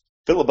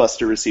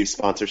Filibuster receives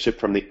sponsorship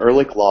from the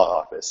Ehrlich Law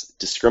Office,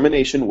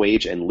 discrimination,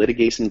 wage, and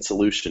litigation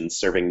solutions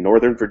serving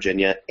Northern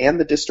Virginia and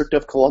the District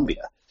of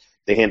Columbia.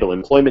 They handle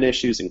employment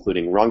issues,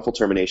 including wrongful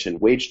termination,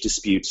 wage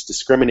disputes,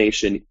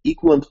 discrimination,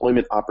 equal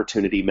employment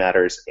opportunity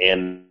matters,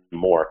 and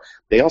more.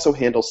 They also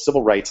handle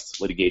civil rights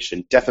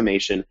litigation,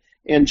 defamation,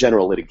 and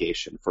general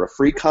litigation. For a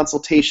free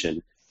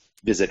consultation,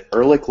 visit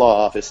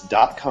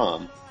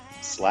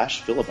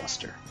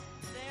ehrlichlawoffice.com/filibuster.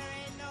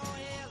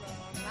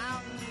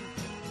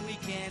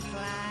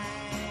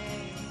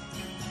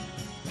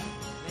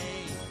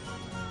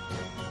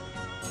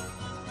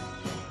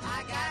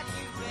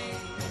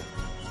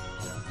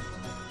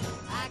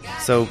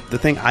 So the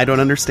thing I don't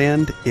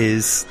understand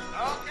is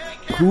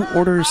who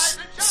orders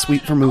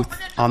sweet vermouth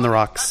on the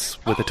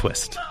rocks with a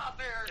twist?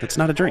 It's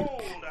not a drink.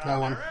 No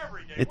one.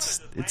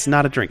 It's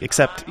not a drink.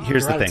 Except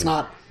here's the thing. It's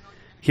not.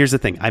 Here's the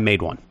thing. I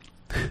made one.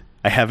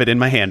 I have it in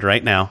my hand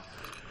right now.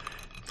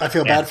 I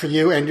feel bad for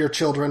you and your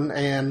children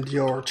and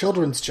your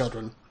children's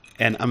children.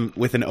 And I'm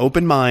with an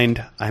open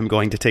mind. I'm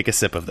going to take a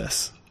sip of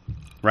this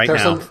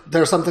now.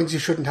 There are some things you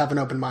shouldn't have an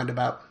open mind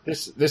about.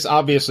 This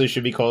obviously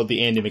should be called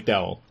the Andy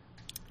McDowell.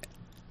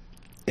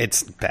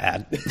 It's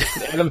bad.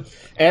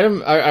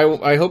 Adam,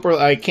 I hope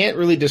I can't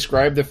really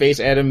describe the face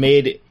Adam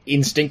made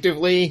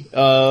instinctively.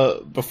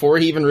 Before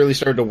he even really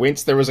started to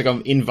wince, there was like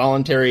an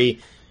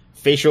involuntary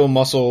facial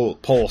muscle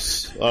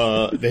pulse.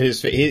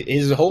 That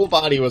his whole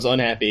body was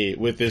unhappy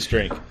with this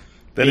drink.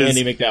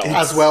 Andy McDowell.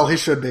 As well, he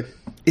should be.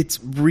 It's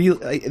real.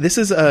 This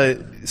is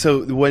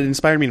so what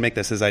inspired me to make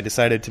this is I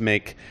decided to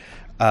make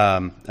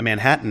a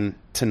Manhattan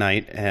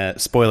tonight.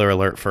 Spoiler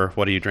alert for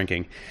What Are You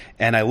Drinking?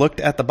 And I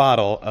looked at the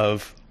bottle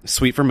of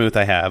sweet vermouth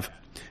I have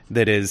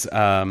that is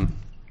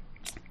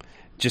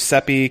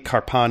Giuseppe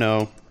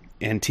Carpano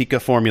Antica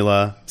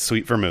Formula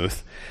sweet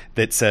vermouth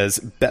that says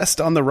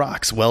best on the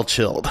rocks, well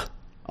chilled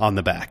on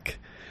the back.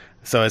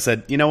 So I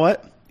said, you know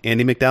what?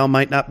 Andy McDowell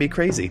might not be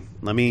crazy.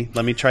 Let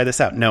me try this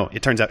out. No,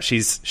 it turns out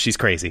she's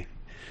crazy.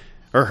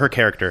 Or her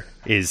character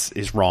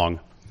is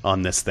wrong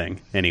on this thing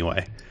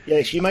anyway.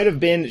 Yeah, she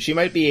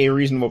might be a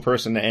reasonable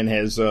person and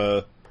has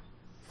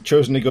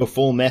chosen to go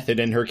full method,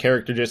 and her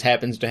character just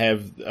happens to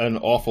have an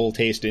awful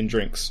taste in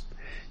drinks.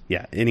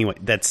 Yeah, anyway,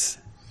 it's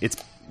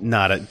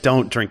not a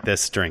don't drink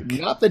this drink.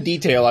 Not the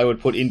detail I would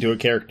put into a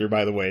character,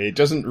 by the way. It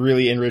doesn't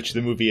really enrich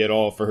the movie at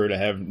all for her to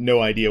have no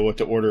idea what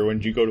to order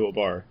when you go to a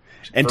bar.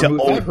 And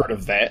I've heard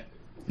of that.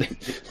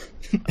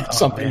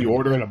 Something you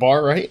order in a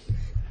bar, right?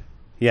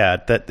 Yeah,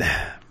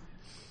 that.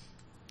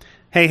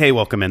 Hey,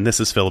 welcome in. This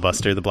is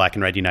Filibuster, the Black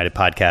and Red United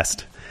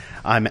podcast.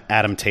 I'm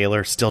Adam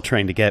Taylor, still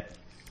trying to get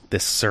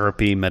this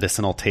syrupy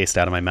medicinal taste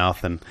out of my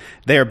mouth. And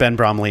they are Ben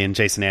Bromley and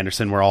Jason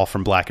Anderson. We're all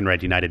from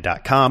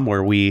blackandredunited.com,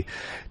 where we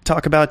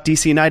talk about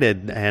DC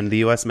United and the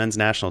U.S. men's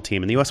national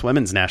team and the U.S.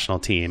 women's national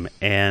team,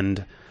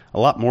 and a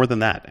lot more than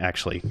that,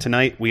 actually.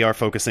 Tonight, we are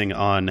focusing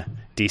on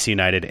DC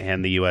United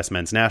and the U.S.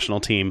 men's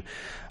national team,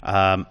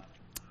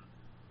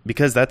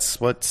 because that's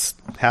what's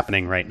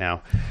happening right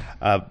now.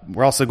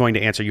 We're also going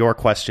to answer your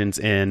questions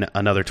in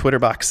another Twitter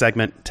box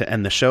segment to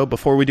end the show.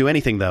 Before we do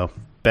anything, though,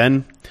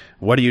 Ben,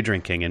 what are you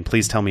drinking? And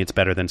please tell me it's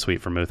better than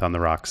sweet vermouth on the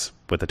rocks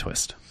with a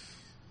twist.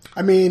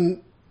 I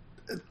mean,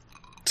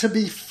 to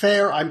be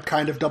fair, I'm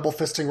kind of double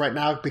fisting right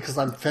now because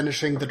I'm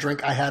finishing the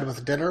drink I had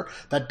with dinner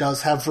that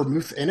does have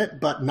vermouth in it,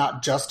 but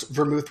not just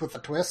vermouth with a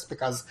twist,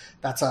 because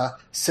that's a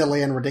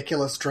silly and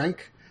ridiculous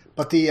drink.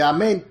 But the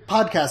main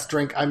podcast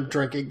drink I'm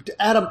drinking...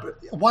 Adam,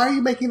 why are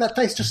you making that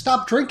face? Just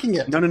stop drinking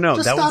it. No.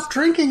 Just stop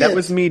drinking it. That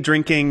was me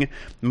drinking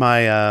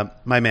my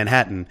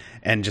Manhattan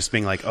and just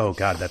being like, oh,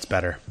 God, that's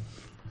better.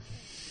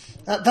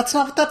 That's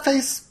not what that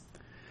face...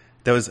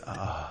 That was...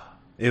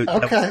 it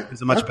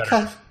was a much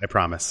better, I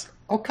promise.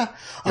 Okay.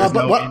 There's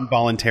no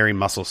involuntary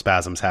muscle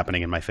spasms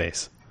happening in my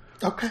face.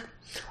 Okay.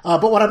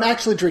 But what I'm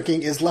actually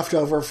drinking is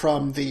leftover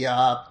from the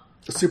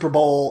Super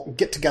Bowl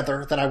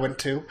get-together that I went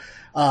to.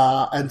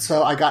 And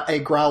so I got a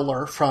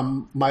growler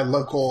from my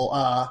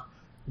local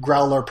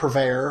growler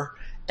purveyor,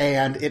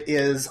 and it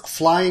is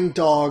Flying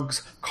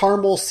Dog's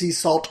Caramel Sea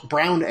Salt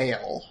Brown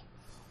Ale.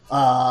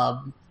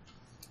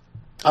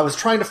 I was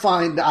trying to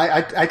find...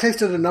 I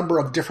tasted a number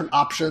of different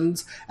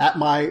options at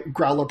my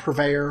growler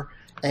purveyor,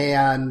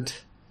 and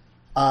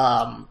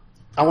I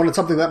wanted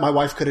something that my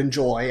wife could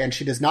enjoy, and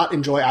she does not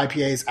enjoy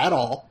IPAs at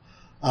all.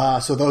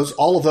 So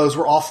all of those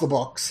were off the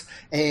books.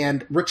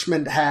 And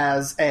Richmond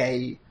has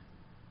a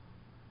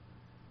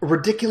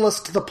ridiculous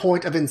to the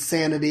point of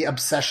insanity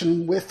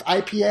obsession with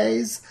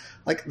IPAs.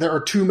 Like, there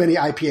are too many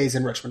IPAs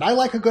in Richmond. I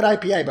like a good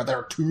IPA, but there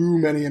are too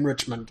many in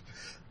Richmond.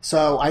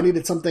 So I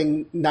needed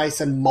something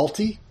nice and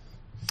malty.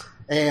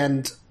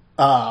 And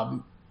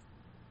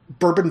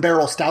bourbon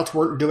barrel stouts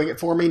weren't doing it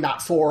for me.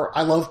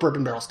 I love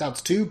bourbon barrel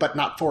stouts too, but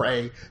not for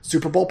a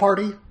Super Bowl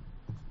party.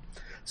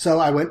 So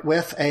I went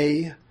with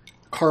a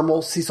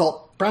caramel sea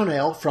salt brown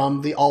ale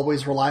from the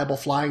always reliable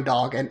Flying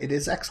Dog, and it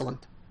is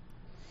excellent.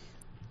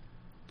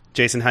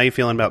 Jason, how are you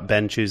feeling about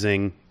Ben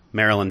choosing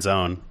Maryland's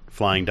own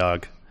Flying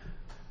Dog?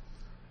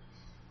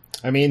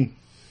 I mean,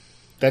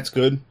 That's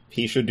good.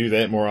 He should do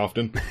that more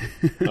often.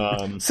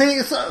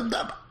 See,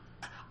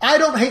 I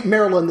don't hate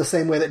Maryland the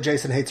same way that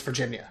Jason hates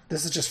Virginia.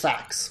 This is just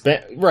facts.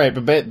 Right,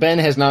 but Ben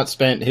has not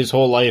spent his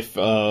whole life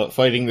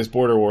fighting this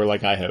border war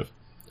like I have.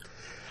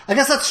 I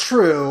guess that's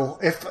true.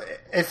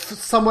 If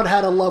someone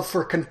had a love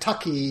for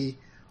Kentucky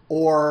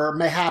or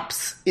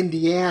mayhaps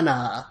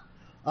Indiana,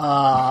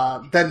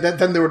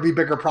 then there would be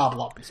bigger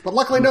problems. But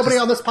luckily, nobody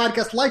on this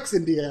podcast likes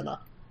Indiana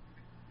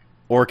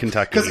or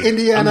Kentucky. Because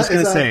Indiana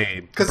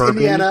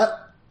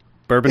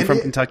bourbon from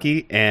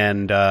Kentucky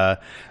and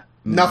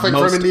nothing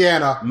from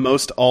Indiana.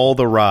 Most all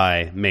the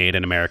rye made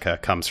in America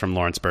comes from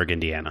Lawrenceburg,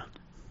 Indiana.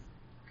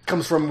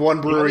 Comes from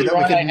one brewery that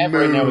we can have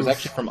move. Right now is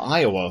actually from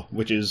Iowa,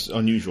 which is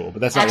unusual, but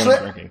that's not what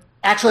I'm drinking.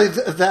 Actually,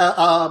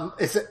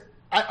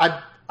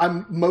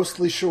 I'm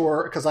mostly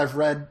sure, because I've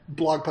read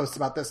blog posts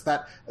about this,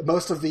 that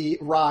most of the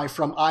rye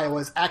from Iowa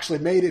is actually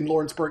made in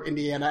Lawrenceburg,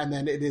 Indiana, and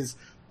then it is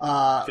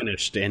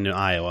finished in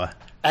Iowa.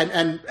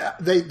 And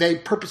they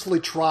purposefully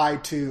try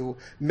to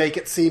make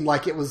it seem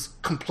like it was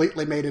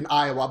completely made in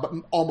Iowa, but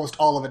almost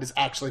all of it is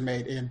actually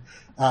made in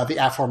the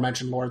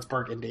aforementioned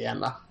Lawrenceburg,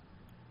 Indiana.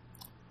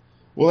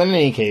 Well, in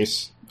any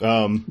case,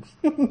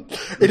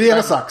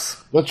 Indiana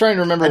sucks. Let's try and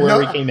remember where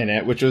we came in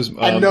at, which was...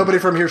 and nobody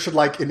from here should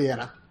like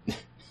Indiana.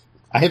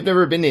 I have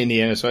never been to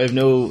Indiana, so I have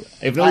no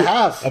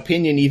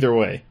opinion either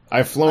way.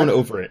 I've flown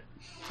over it.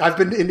 I've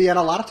been to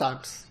Indiana a lot of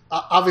times.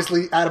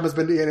 Obviously, Adam has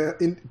been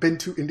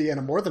to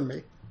Indiana more than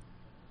me.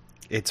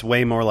 It's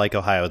way more like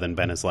Ohio than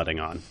Ben is letting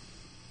on.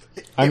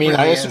 I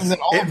assume that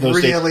all of those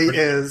states... It really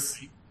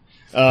is.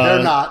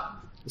 They're not.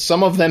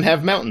 Some of them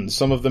have mountains,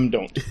 some of them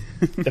don't.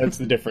 That's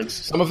the difference.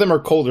 Some of them are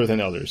colder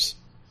than others.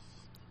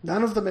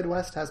 None of the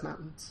Midwest has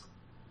mountains.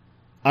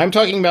 I'm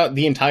talking about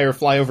the entire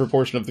flyover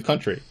portion of the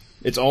country.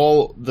 It's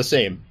all the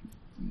same.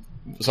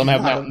 Some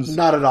have mountains.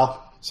 Not at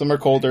all. Some are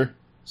colder.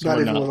 Some not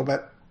are even not. a little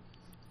bit.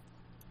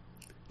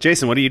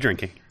 Jason, what are you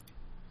drinking?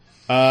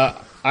 I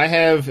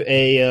have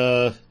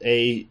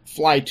a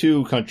Fly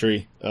 2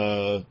 country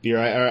beer.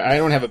 I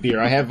don't have a beer.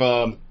 I have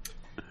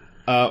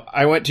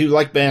I went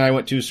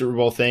to Super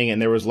Bowl thing,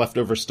 and there was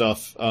leftover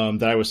stuff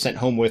that I was sent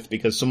home with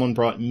because someone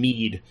brought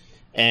mead,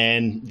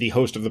 and the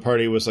host of the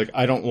party was like,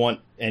 I don't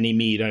want any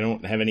mead. I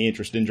don't have any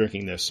interest in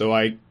drinking this. So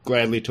I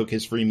gladly took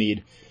his free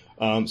mead.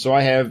 So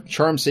I have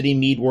Charm City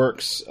Mead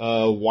Works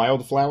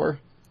Wildflower.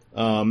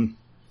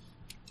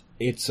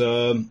 It's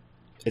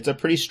a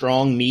pretty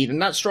strong mead, and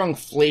not strong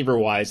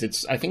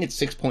flavor-wise. I think it's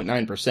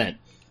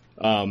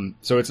 6.9%.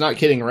 So it's not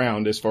kidding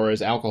around as far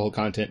as alcohol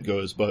content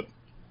goes, but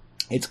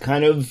it's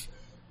kind of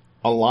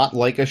a lot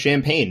like a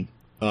champagne.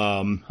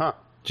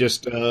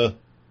 Just a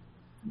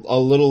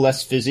little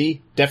less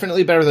fizzy.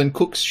 Definitely better than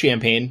Cook's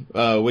champagne,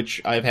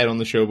 which I've had on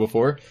the show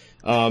before.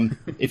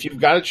 If you've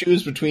got to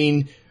choose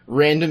between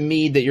random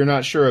mead that you're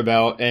not sure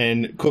about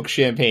and Cook's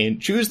champagne,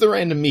 choose the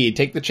random mead.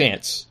 Take the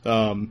chance.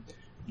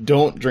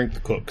 Don't drink the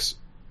Cook's.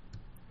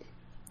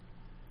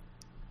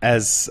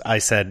 As I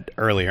said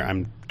earlier,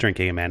 I'm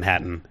drinking a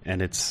Manhattan,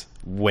 and it's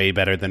way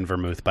better than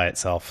vermouth by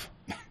itself.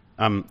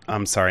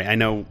 I'm sorry. I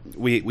know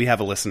we have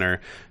a listener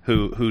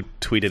who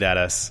tweeted at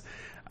us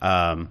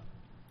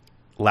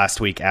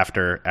last week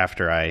after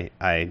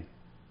I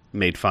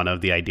made fun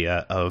of the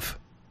idea of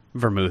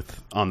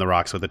vermouth on the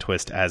rocks with a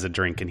twist as a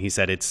drink, and he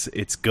said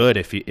it's good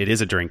it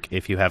is a drink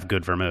if you have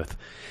good vermouth,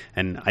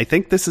 and I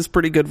think this is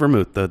pretty good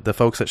vermouth. The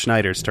folks at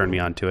Schneider's turned me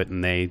on to it,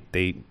 and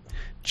they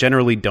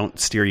generally don't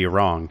steer you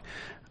wrong,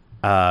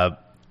 and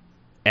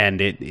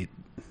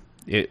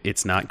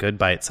it's not good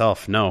by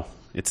itself. No,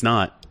 it's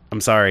not. I'm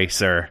sorry,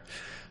 sir.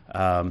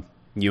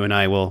 You and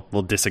I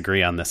will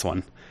disagree on this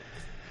one.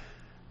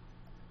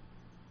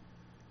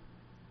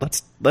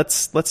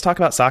 Let's talk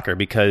about soccer,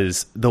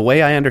 because the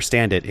way I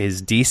understand it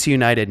is DC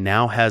United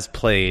now has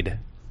played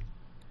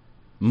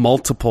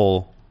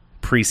multiple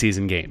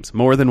preseason games.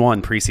 More than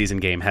one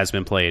preseason game has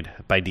been played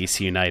by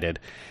DC United,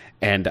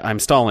 and I'm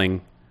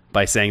stalling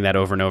by saying that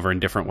over and over in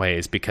different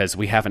ways because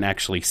we haven't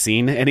actually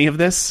seen any of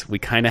this. We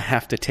kind of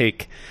have to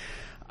take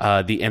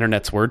the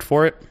internet's word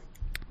for it,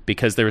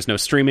 because there was no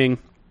streaming.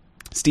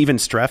 Steven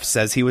Streff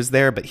says he was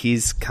there, but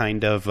he's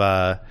kind of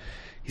a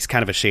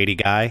shady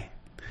guy,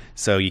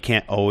 so you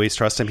can't always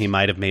trust him. He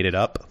might have made it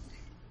up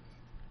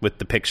with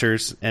the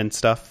pictures and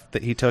stuff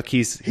that he took.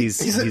 He's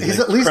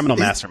a criminal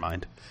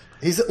mastermind.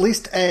 He's at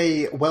least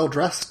a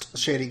well-dressed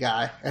shady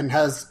guy and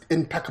has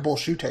impeccable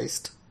shoe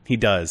taste. He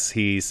does.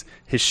 His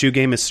shoe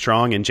game is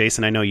strong, and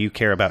Jason, I know you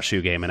care about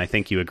shoe game, and I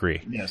think you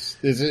agree. Yes,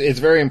 it's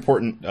very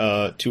important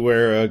to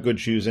wear good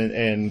shoes,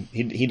 and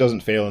he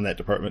doesn't fail in that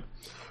department.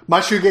 My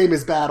shoe game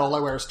is bad. All I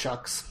wear is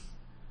Chucks.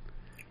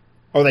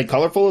 Are they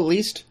colorful at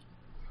least?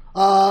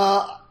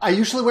 I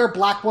usually wear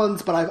black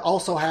ones, but I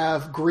also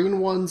have green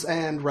ones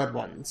and red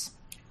ones.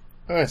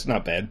 Oh, that's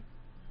not bad.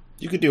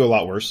 You could do a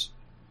lot worse.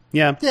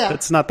 Yeah,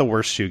 that's not the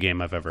worst shoe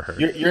game I've ever heard.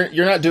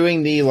 You're not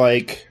doing the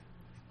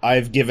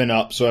I've given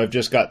up, so I've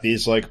just got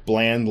these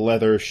bland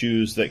leather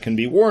shoes that can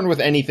be worn with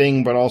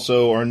anything, but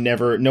also are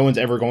no one's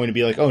ever going to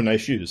be like, oh,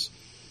 nice shoes.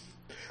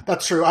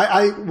 That's true.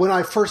 I when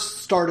I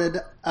first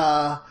started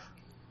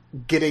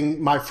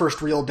getting my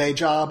first real day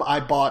job, I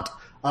bought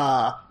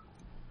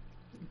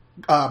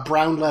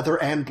brown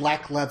leather and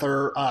black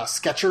leather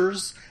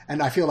Skechers,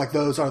 and I feel like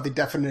those are the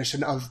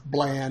definition of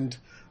bland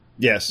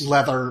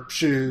leather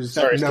shoes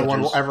that no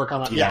one will ever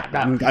come out. Yeah,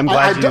 I'm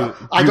glad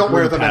I don't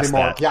wear them past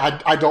anymore. that.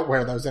 Yeah, I don't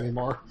wear those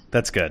anymore.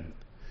 That's good.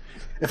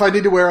 If I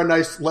need to wear a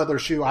nice leather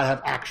shoe, I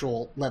have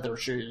actual leather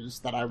shoes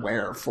that I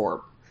wear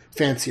for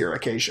fancier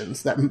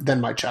occasions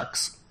than my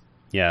Chucks.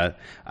 Yeah,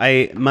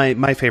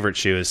 my favorite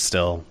shoe is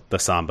still the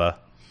Samba.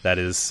 That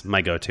is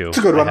my go-to. It's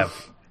a good one.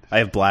 I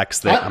have blacks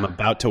that I'm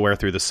about to wear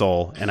through the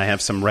sole, and I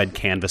have some red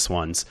canvas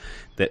ones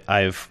that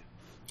I've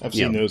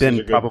seen those.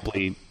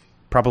 Been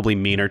probably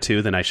meaner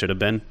to than I should have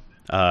been.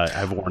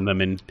 I've worn them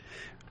in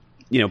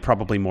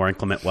probably more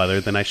inclement weather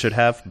than I should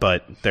have,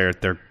 but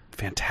they're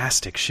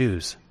fantastic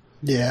shoes.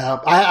 Yeah,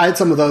 I had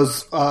some of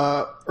those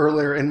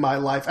earlier in my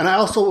life, and I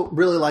also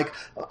really like.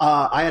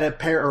 I had a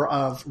pair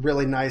of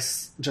really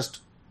nice, just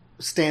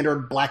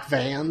standard black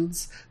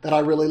Vans that I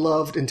really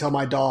loved until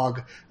my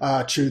dog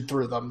chewed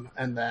through them,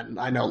 and then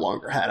I no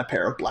longer had a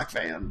pair of black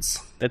Vans.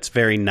 That's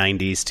very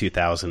 90s,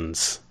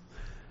 2000s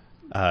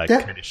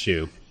kind of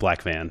shoe,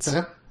 black Vans.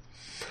 Yeah.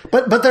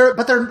 But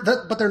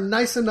they're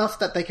nice enough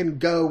that they can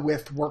go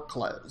with work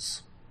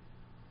clothes.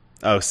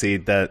 Oh, see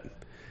that.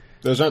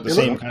 Those aren't the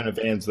same kind of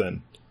Vans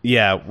then.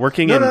 Yeah,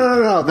 working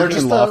no. They're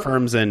just in law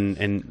firms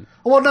and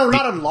well, no,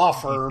 not in law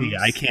firms.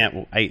 Yeah, I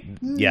can't.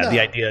 The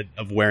idea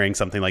of wearing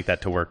something like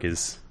that to work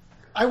is.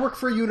 I work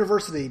for a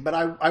university, but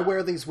I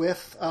wear these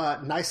with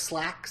nice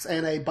slacks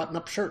and a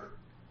button-up shirt.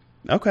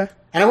 Okay.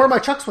 And I wear my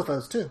Chucks with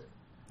those too.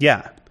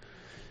 Yeah.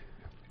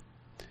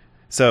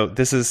 So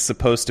this is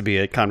supposed to be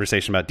a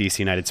conversation about DC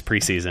United's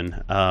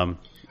preseason. I'm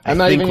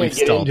not even going to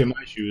get into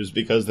my shoes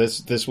because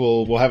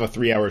we'll have a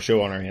 3-hour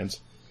show on our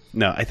hands.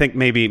 No, I think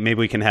maybe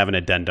we can have an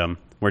addendum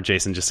where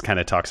Jason just kind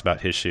of talks about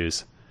his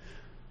shoes.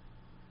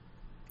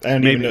 I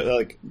don't even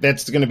know,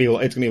 it's going to be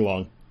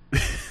long.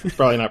 It's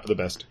probably not for the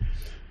best.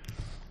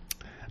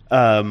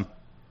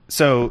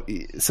 So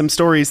some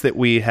stories that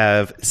we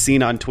have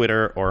seen on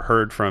Twitter or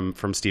heard from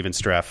Steven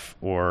Streff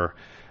or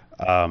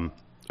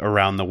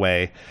around the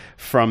way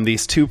from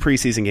these 2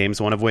 preseason games,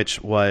 one of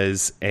which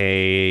was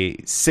a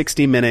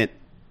 60-minute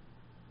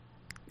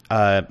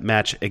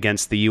match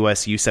against the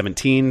US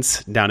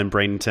U17s down in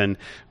Bradenton,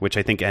 which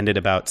I think ended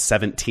about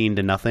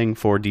 17-0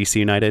 for DC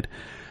United.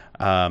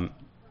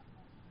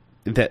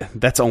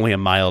 That's only a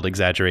mild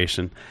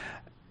exaggeration.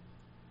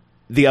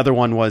 The other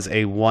one was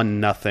a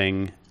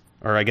 1-0,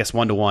 or I guess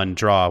 1-1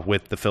 draw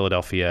with the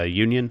Philadelphia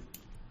Union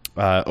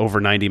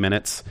over 90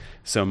 minutes.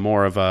 So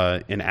more of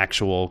an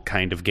actual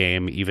kind of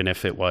game, even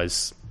if it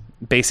was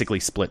basically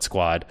split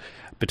squad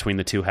between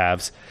the two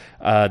halves.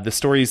 The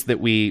stories that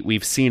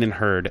we've seen and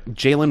heard,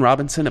 Jalen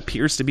Robinson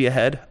appears to be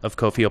ahead of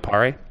Kofi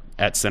Opare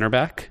at center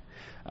back.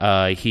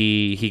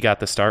 He got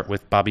the start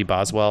with Bobby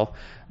Boswell,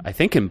 I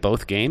think in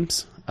both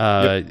games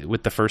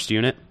with the first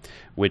unit,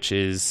 which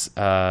is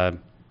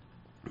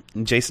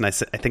Jason. I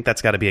think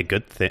that's got to be a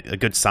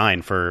good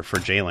sign for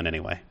Jalen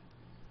anyway.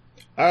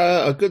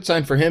 A good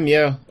sign for him,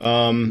 yeah.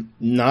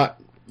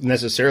 Not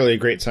necessarily a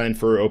great sign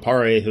for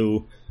Opare,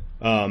 who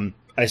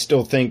I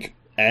still think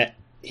at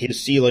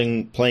his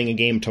ceiling, playing a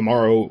game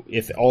tomorrow,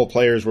 if all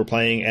players were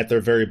playing at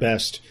their very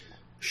best,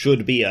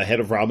 should be ahead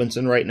of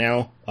Robinson right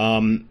now.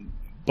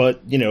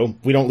 But, we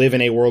don't live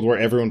in a world where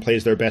everyone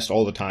plays their best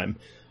all the time.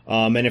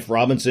 And if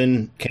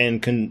Robinson can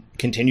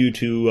continue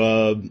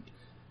to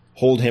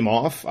hold him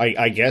off,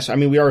 I guess. I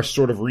mean, we are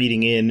sort of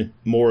reading in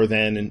more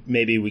than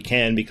maybe we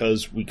can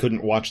because we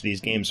couldn't watch these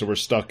games, so we're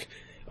stuck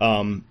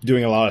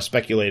doing a lot of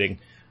speculating.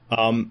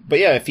 But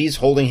yeah, if he's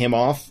holding him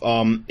off,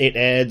 it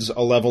adds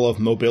a level of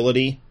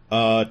mobility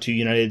to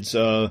United's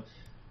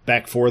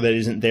back four that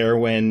isn't there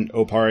when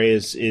Opare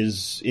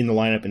is in the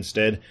lineup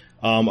instead.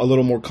 A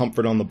little more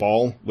comfort on the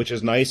ball, which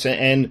is nice.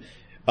 And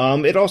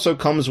it also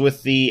comes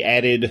with the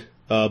added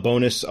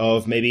bonus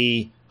of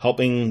maybe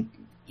helping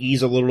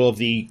ease a little of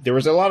there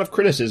was a lot of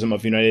criticism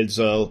of United's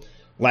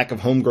lack of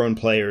homegrown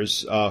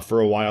players for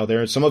a while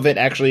there. Some of it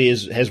actually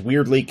has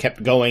weirdly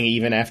kept going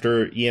even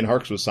after Ian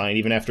Harkes was signed,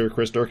 even after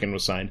Chris Durkin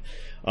was signed.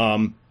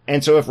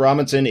 And so if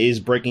Robinson is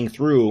breaking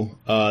through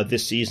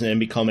this season and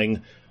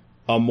becoming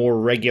a more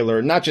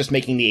regular, not just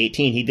making the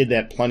 18, he did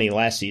that plenty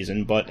last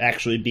season, but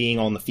actually being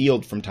on the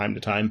field from time to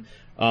time,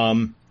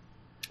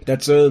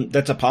 that's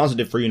a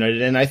positive for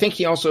United. And I think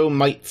he also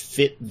might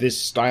fit this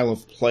style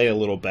of play a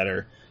little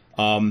better,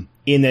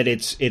 in that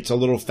it's a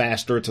little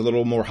faster, it's a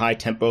little more high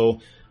tempo.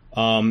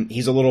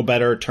 He's a little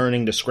better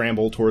turning to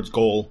scramble towards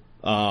goal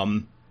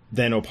than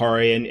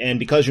Opare, and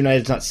because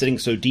United's not sitting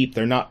so deep,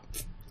 they're not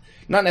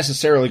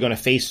necessarily going to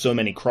face so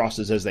many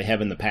crosses as they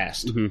have in the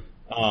past.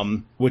 Mm-hmm.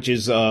 Which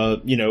is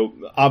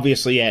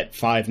obviously at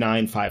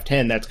 5'9",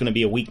 5'10", that's going to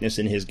be a weakness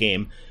in his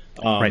game.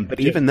 Right, but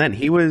even then,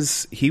 he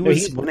was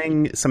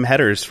winning some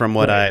headers from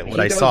what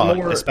I saw,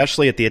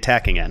 especially at the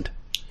attacking end.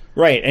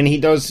 Right, and he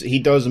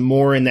does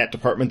more in that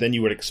department than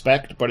you would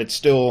expect, but it's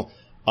still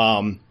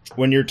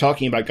when you're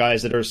talking about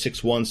guys that are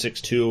 6'1",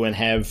 6'2", and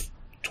have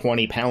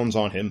 20 pounds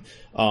on him,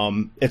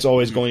 it's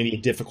always going to be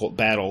a difficult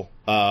battle.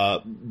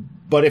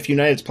 But if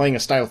United's playing a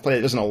style of play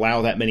that doesn't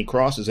allow that many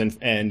crosses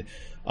and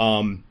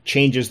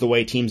changes the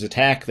way teams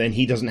attack, then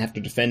he doesn't have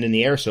to defend in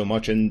the air so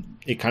much, and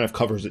it kind of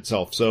covers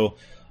itself. So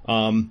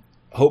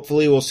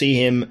hopefully we'll see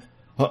him.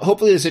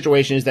 Hopefully the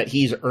situation is that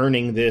he's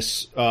earning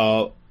this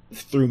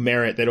through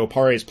merit, that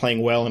Opare is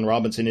playing well and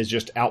Robinson is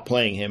just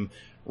outplaying him,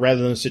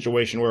 rather than a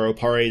situation where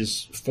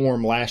Opare's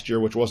form last year,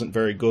 which wasn't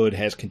very good,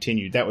 has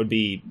continued. That would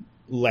be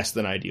less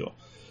than ideal.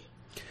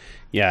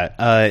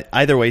 Yeah,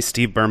 either way,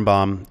 Steve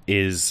Birnbaum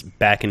is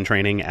back in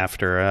training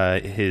after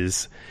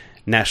his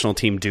national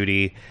team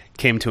duty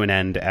came to an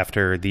end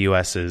after the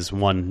U.S.'s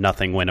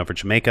 1-0 win over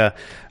Jamaica.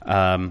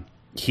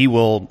 He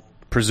will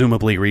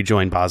presumably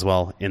rejoin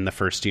Boswell in the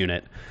first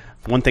unit.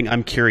 One thing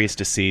I'm curious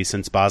to see,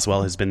 since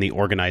Boswell has been the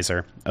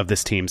organizer of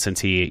this team since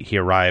he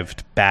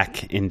arrived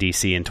back in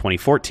D.C. in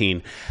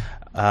 2014,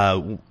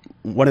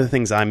 one of the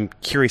things I'm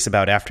curious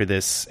about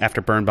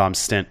after Birnbaum's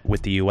stint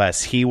with the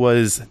U.S., he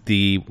was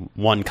the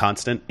one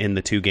constant in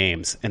the 2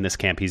 games in this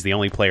camp. He's the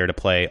only player to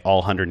play all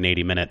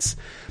 180 minutes.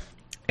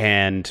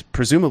 And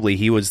presumably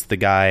he was the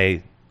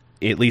guy,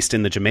 at least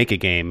in the Jamaica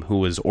game, who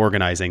was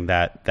organizing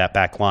that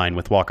back line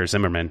with Walker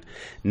Zimmerman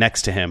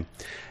next to him.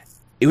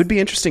 It would be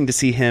interesting to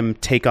see him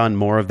take on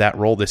more of that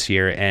role this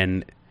year,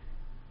 and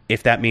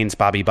if that means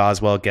Bobby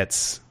Boswell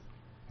gets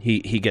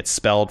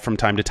spelled from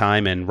time to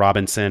time, and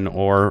Robinson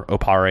or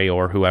Opare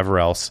or whoever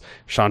else,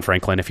 Sean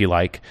Franklin if you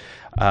like,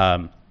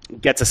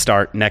 gets a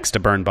start next to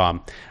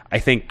Birnbaum. I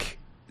think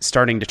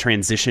starting to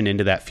transition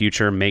into that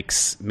future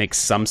makes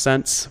some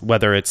sense,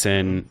 whether it's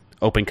in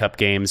Open Cup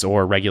games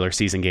or regular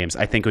season games.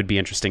 I think it would be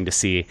interesting to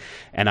see,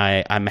 and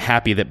I'm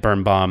happy that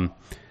Birnbaum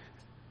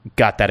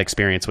got that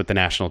experience with the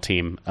national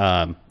team.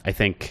 I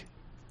think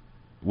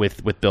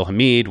with Bill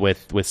Hamid,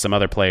 with some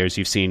other players,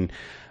 you've seen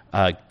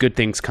good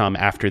things come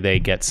after they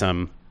get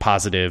some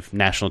positive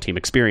national team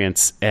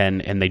experience,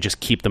 and they just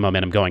keep the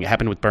momentum going. It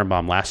happened with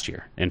Birnbaum last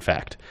year, in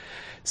fact.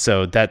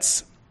 So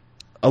that's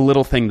a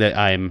little thing that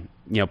I'm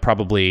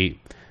probably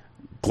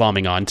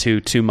glomming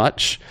onto too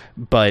much,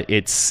 but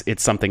it's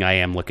something I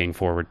am looking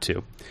forward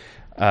to.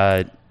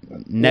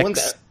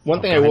 Next,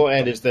 one thing I will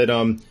add is that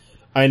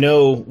I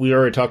know we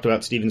already talked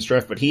about Steven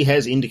Streff, but he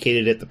has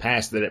indicated at the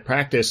past that at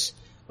practice,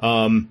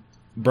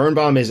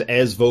 Birnbaum is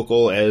as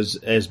vocal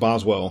as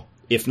Boswell,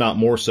 if not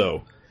more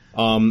so.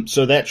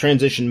 So that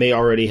transition may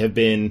already have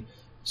been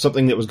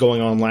something that was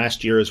going on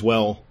last year as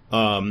well.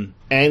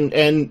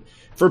 And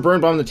for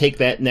Birnbaum to take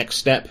that next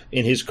step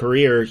in his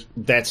career,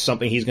 that's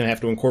something he's going to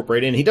have to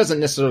incorporate in. He doesn't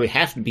necessarily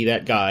have to be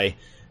that guy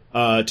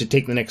to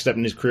take the next step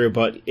in his career,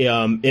 but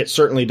it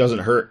certainly doesn't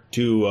hurt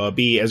to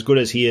be as good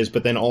as he is,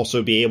 but then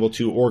also be able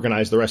to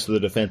organize the rest of the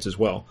defense as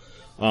well.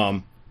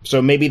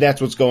 So maybe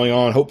that's what's going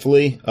on.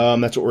 Hopefully,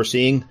 that's what we're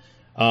seeing.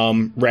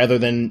 Rather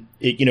than,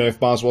 if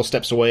Boswell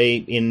steps away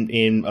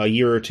in a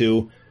year or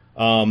two,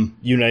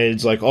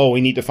 United's like, oh,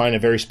 we need to find a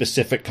very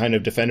specific kind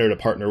of defender to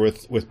partner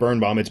with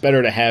Birnbaum. It's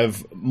better to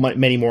have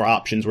many more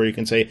options where you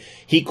can say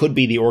he could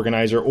be the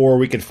organizer, or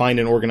we could find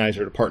an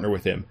organizer to partner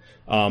with him.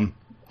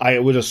 I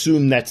would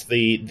assume that's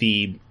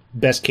the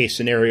best case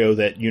scenario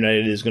that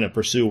United is going to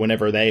pursue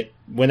whenever they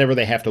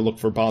have to look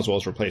for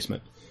Boswell's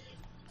replacement.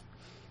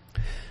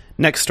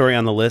 Next story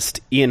on the list,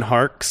 Ian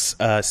Harkes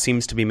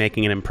seems to be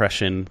making an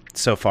impression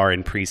so far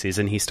in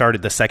preseason. He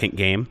started the second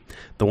game,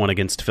 the one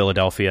against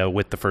Philadelphia,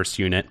 with the first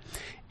unit,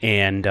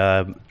 and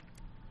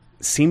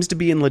seems to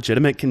be in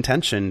legitimate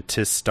contention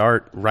to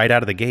start right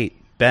out of the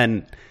gate.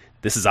 Ben,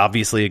 this is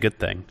obviously a good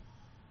thing.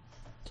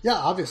 Yeah,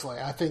 obviously.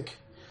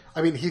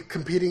 He's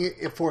competing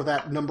for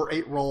that number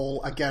 8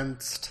 role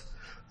against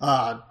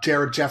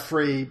Jared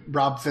Jeffrey,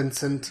 Rob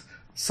Vincent,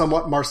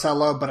 somewhat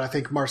Marcelo, but I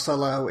think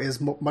Marcelo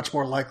is much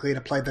more likely to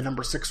play the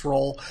number 6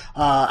 role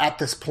at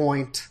this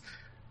point.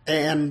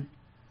 And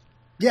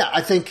yeah,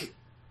 I think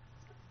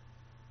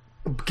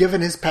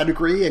given his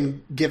pedigree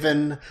and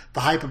given the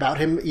hype about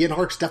him, Ian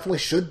Harkes definitely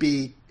should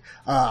be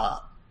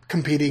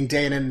competing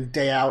day in and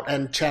day out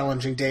and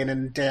challenging day in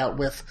and day out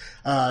with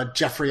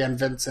Jeffrey and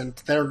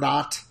Vincent.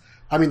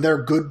 They're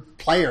good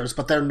players,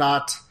 but they're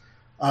not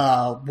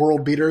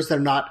world beaters. They're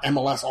not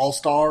MLS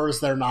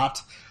All-Stars. They're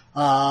not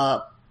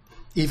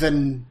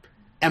even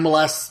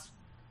MLS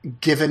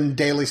given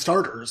daily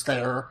starters.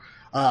 They're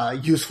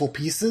useful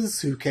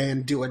pieces who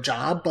can do a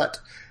job, but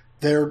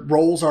their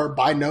roles are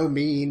by no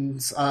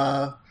means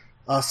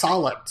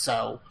solid.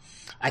 So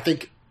I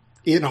think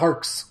Ian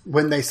Harkes,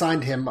 when they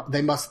signed him,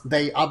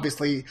 they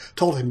obviously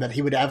told him that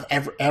he would have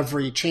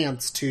every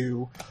chance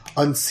to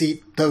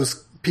unseat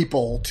those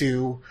people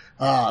to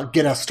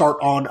get a start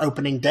on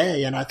opening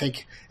day. And I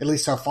think, at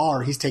least so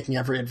far, he's taking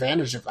every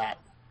advantage of that.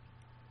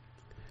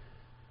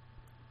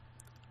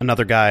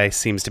 Another guy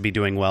seems to be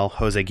doing well,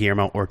 Jose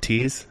Guillermo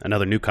Ortiz,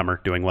 another newcomer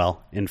doing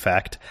well, in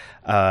fact.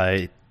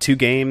 2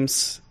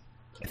 games,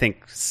 I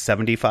think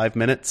 75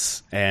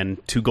 minutes,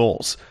 and 2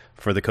 goals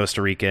for the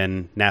Costa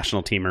Rican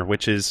national teamer,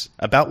 which is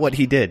about what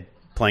he did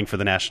playing for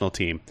the national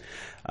team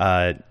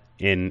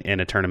in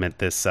a tournament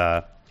this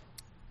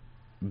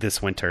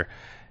winter.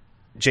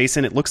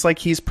 Jason, it looks like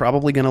he's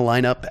probably going to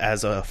line up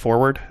as a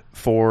forward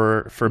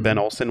for Ben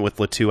Olsen with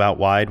Letou out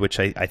wide, which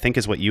I think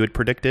is what you had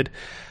predicted.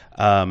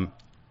 I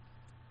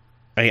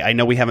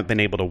know we haven't been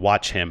able to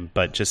watch him,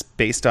 but just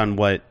based on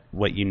what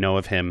you know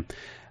of him,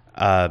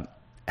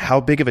 how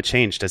big of a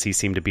change does he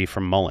seem to be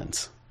from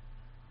Mullins?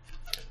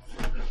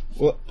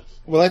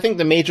 Well, I think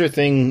the major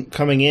thing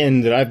coming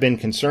in that I've been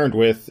concerned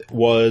with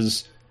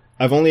was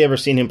I've only ever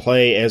seen him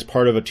play as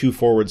part of a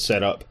 2-forward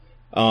setup.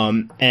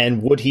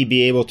 And would he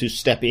be able to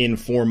step in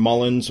for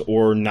Mullins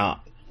or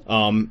not?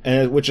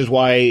 And which is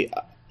why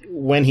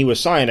when he was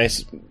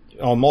signed,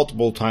 on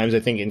multiple times, I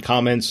think in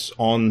comments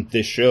on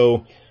this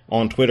show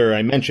on Twitter,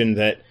 I mentioned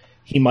that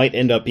he might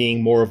end up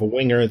being more of a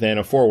winger than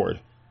a forward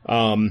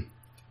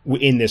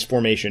in this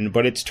formation.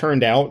 But it's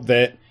turned out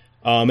that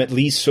at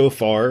least so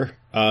far,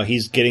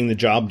 he's getting the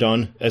job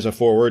done as a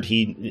forward.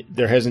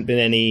 There hasn't been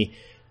any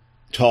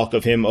talk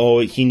of him,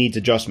 he needs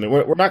adjustment.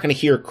 We're not going to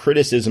hear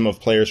criticism of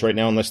players right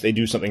now unless they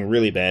do something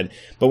really bad,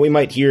 but we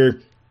might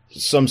hear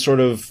some sort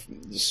of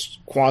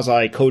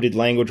quasi-coded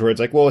language where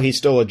it's like, well, he's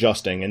still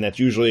adjusting, and that's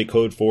usually a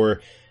code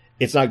for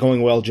it's not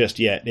going well just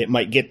yet. It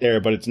might get there,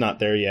 but it's not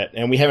there yet.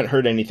 And we haven't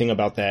heard anything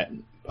about that,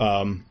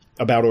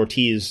 about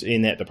Ortiz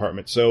in that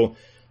department. So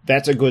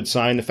that's a good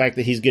sign. The fact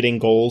that he's getting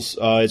goals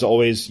is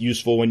always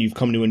useful when you've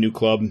come to a new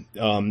club,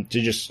 to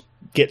just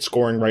get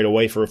scoring right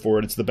away for a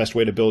forward. It's the best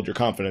way to build your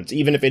confidence,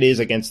 even if it is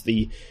against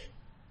the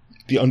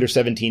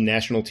under-17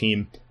 national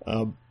team.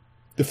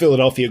 The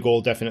Philadelphia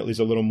goal definitely is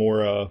a little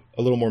more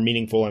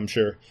meaningful, I'm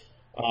sure.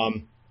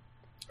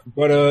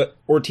 But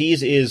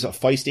Ortiz is a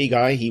feisty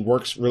guy. He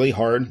works really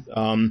hard.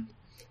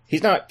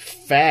 He's not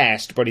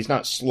fast, but he's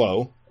not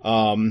slow.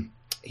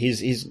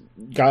 He's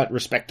got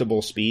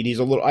respectable speed. He's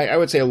I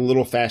would say a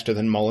little faster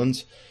than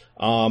Mullins.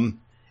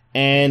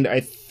 And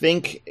I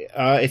think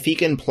if he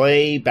can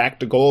play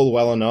back to goal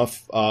well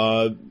enough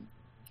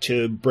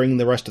to bring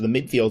the rest of the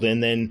midfield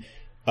in, then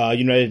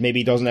United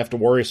maybe doesn't have to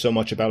worry so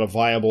much about a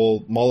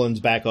viable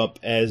Mullins backup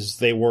as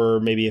they were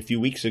maybe a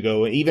few weeks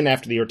ago. Even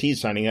after the Ortiz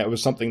signing, that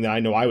was something that I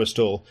know I was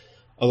still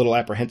a little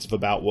apprehensive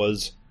about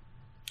was,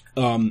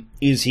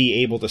 is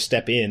he able to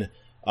step in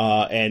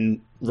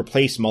and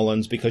replace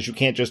Mullins? Because you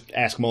can't just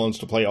ask Mullins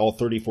to play all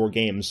 34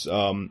 games,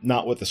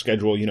 not with the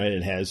schedule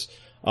United has.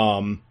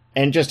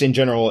 And just in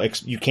general,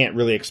 you can't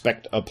really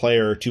expect a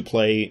player to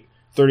play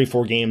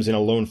 34 games in a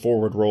lone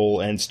forward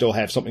role and still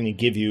have something to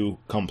give you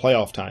come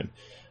playoff time.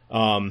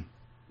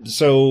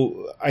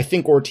 So I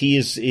think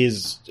Ortiz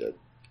is,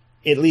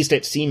 at least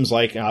it seems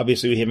like,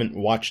 obviously we haven't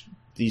watched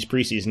these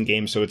preseason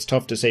games, so it's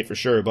tough to say for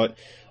sure, but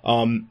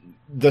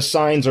the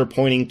signs are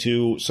pointing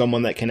to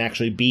someone that can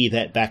actually be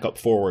that backup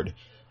forward.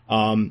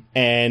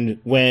 And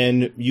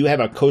when you have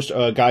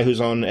a guy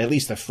who's on at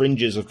least the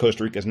fringes of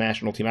Costa Rica's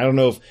national team, I don't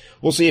know if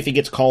we'll see if he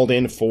gets called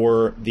in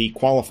for the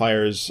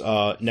qualifiers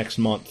next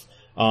month.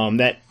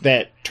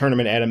 That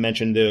tournament Adam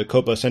mentioned, the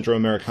Copa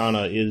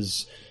Centroamericana,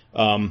 is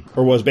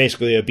or was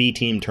basically a B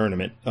team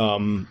tournament.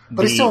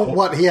 But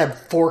he had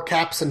 4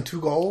 caps and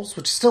 2 goals,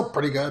 which is still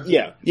pretty good.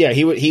 Yeah,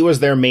 he was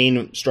their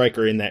main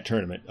striker in that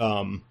tournament.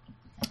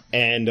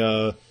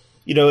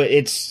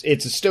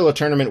 It's still a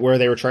tournament where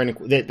they were trying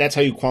to. That's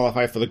how you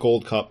qualify for the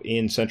Gold Cup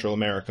in Central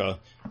America.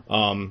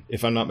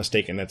 If I'm not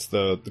mistaken, that's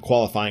the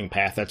qualifying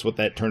path. That's what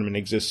that tournament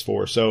exists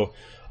for. So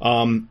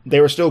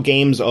they were still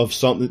games of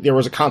some. There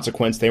was a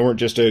consequence. They weren't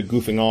just a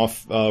goofing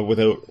off with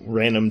a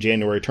random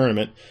January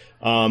tournament.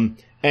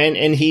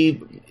 And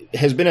he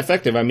has been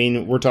effective. I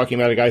mean, we're talking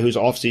about a guy whose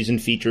off-season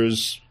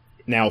features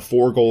now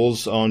 4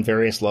 goals on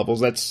various levels.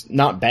 That's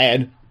not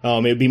bad.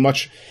 It'd be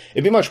much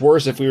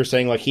worse if we were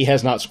saying like he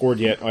has not scored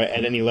yet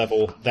at any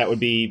level. That would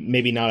be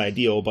maybe not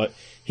ideal, but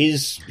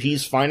he's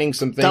finding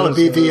some things. That would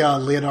be the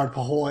Leonard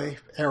Pajoy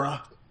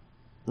era,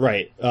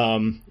 right?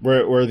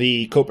 Where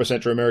the Copa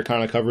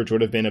Centroamericana coverage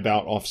would have been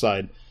about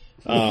offside.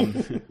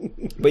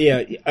 But yeah,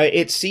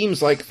 it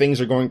seems like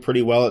things are going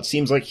pretty well. It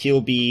seems like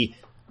he'll be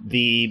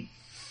the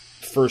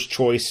first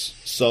choice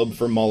sub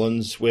for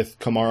Mullins, with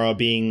Kamara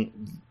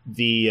being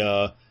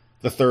the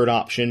third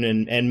option,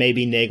 and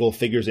maybe Nagel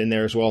figures in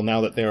there as well.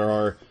 Now that there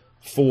are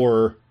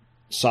 4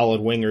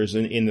 solid wingers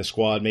in the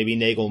squad, maybe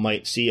Nagel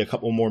might see a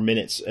couple more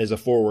minutes as a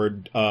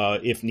forward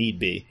if need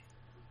be.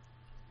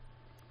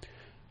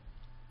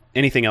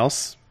 Anything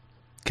else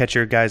Catch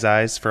your guys'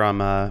 eyes from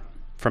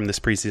this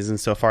preseason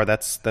so far?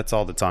 That's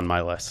all that's on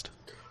my list.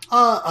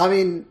 I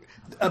mean,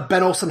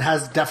 Ben Olsen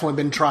has definitely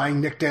been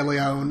trying Nick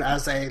DeLeon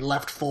as a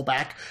left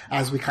fullback,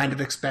 as we kind of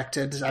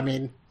expected. I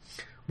mean,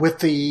 with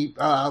the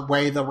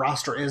way the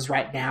roster is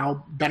right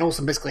now, Ben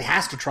Olsen basically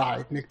has to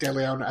try Nick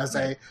DeLeon as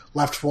a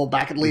left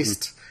fullback, at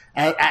least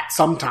at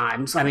some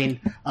times. I mean,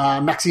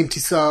 Maxime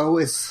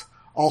Tissot is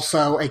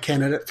also a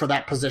candidate for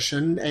that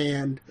position,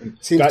 and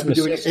seems to be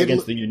doing it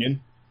against the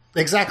Union.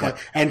 Exactly, yeah.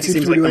 And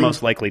seems like the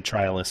most likely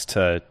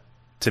trialist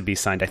to be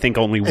signed. I think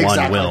only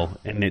one will,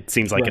 and it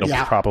seems like it'll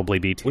probably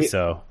be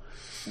Tissot.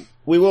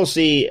 We will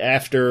see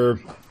after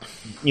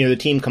the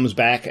team comes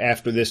back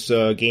after this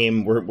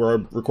game.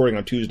 We're recording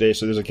on Tuesday,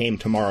 so there's a game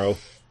tomorrow.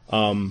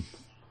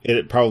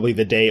 It probably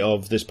the day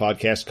of this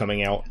podcast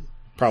coming out.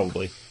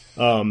 probably.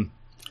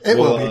 It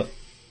will be.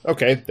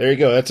 Okay, there you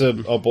go. That's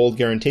a bold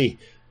guarantee.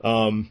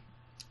 But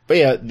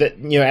yeah,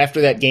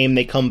 after that game,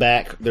 they come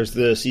back. There's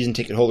the season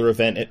ticket holder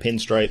event at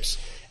Pinstripes,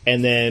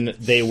 and then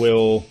they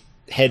will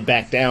head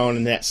back down.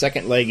 And that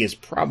second leg is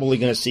probably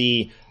going to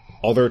see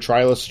other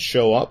trialists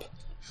show up,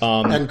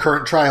 and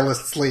current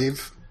trialists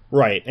leave.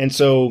 Right, and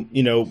so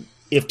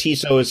if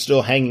Tissot is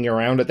still hanging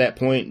around at that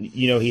point,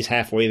 he's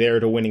halfway there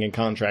to winning a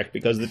contract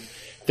because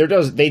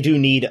they do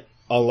need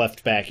a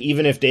left back,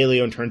 even if De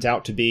Leon turns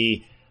out to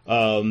be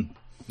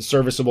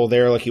serviceable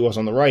there like he was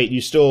on the right.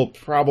 You still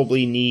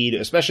probably need,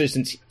 especially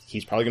since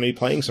he's probably going to be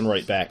playing some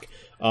right back.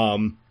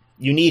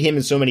 You need him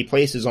in so many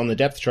places on the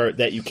depth chart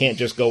that you can't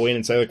just go in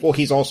and say, like, well,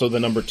 he's also the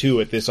number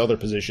 2 at this other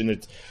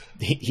position.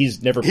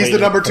 He's never played. He's the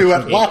number 2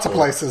 at lots of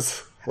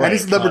places. Right. And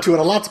he's the number 2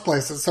 at lots of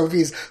places. So if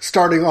he's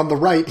starting on the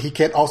right, he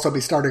can't also be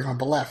starting on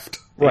the left.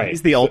 Right.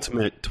 He's the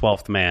ultimate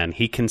 12th man.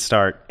 He can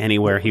start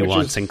anywhere he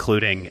wants,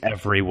 including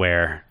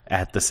everywhere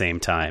at the same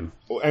time.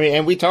 I mean,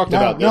 and we talked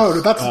about this.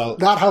 No, that's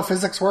not how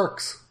physics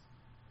works.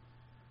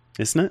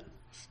 Isn't it?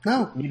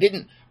 No.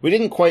 We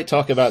didn't quite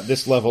talk about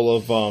this level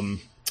of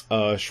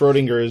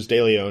Schrodinger's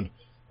De Leon.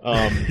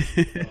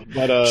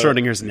 But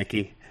Schrodinger's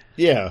Nicky.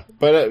 Yeah,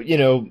 but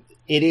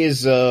it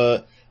is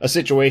a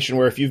situation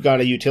where if you've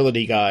got a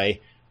utility guy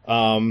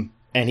and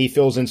he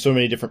fills in so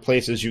many different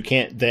places, you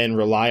can't then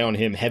rely on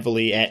him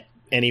heavily at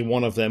any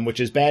one of them, which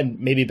is bad,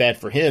 maybe bad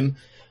for him,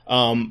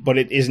 but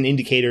it is an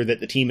indicator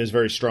that the team is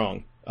very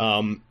strong.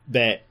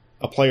 That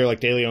a player like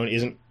De Leon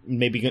isn't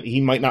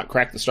he might not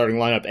crack the starting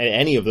lineup at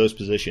any of those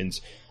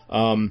positions,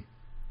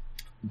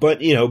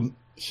 but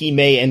he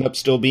may end up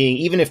still being,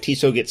 even if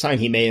Tissot gets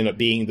signed, he may end up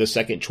being the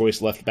second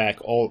choice left back.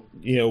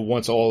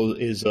 Once all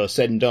is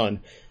said and done.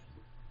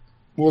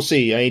 We'll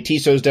see. I mean,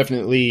 Tissot's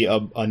definitely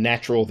a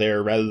natural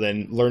there rather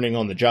than learning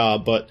on the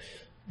job, but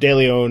De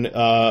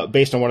Leon,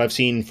 based on what I've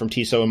seen from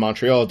Tissot in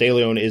Montreal, De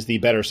Leon is the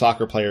better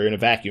soccer player in a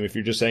vacuum. If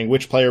you're just saying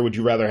which player would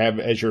you rather have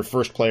as your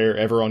first player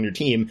ever on your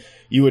team,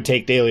 you would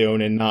take De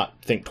Leon and not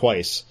think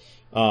twice.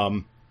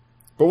 But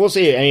we'll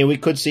see. I mean, we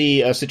could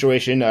see a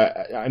situation.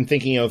 I'm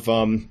thinking of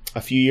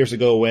a few years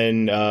ago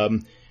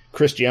when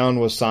Christian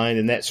was signed,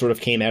 and that sort of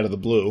came out of the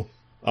blue.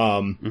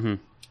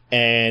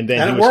 And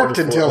then it worked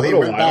until he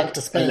went back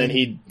to Spain. And then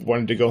he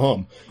wanted to go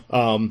home.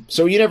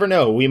 So you never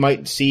know. We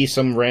might see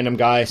some random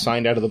guy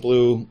signed out of the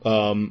blue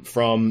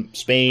from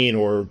Spain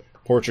or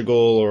Portugal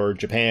or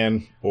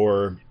Japan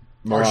or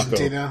Morocco.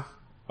 Argentina.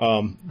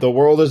 The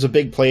world is a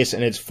big place,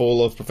 and it's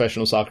full of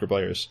professional soccer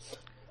players.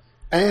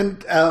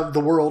 And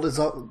the world is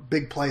a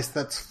big place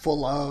that's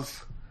full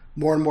of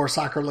more and more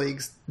soccer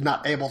leagues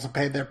not able to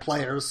pay their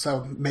players,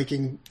 so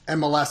making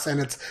MLS and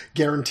its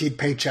guaranteed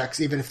paychecks,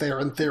 even if they are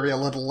in theory a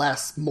little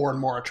less, more and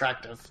more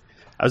attractive.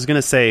 I was going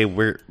to say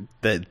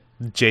that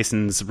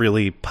Jason's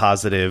really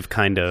positive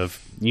kind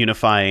of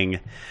unifying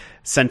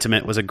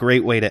sentiment was a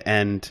great way to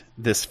end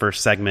this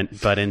first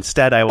segment, but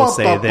instead I will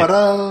say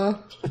that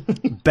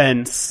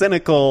Ben's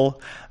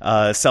cynical,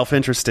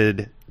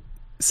 self-interested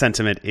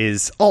sentiment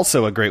is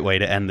also a great way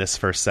to end this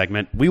first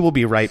segment. We will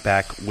be right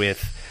back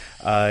with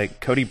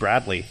Cody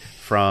Bradley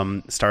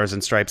from Stars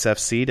and Stripes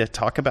FC to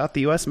talk about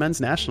the U.S. men's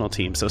national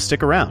team. So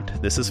stick around.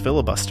 This is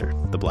Filibuster,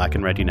 the Black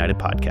and Red United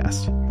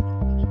podcast.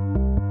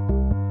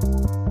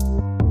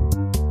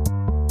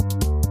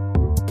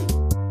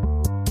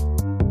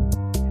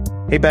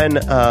 Hey, Ben,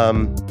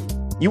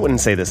 you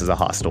wouldn't say this is a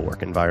hostile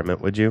work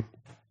environment, would you?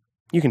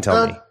 You can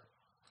tell me.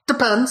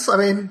 Depends. I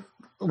mean,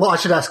 well, I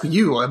should ask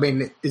you. I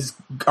mean,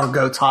 are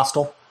goats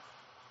hostile?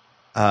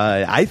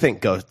 I think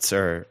goats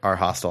are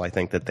hostile. I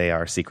think that they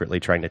are secretly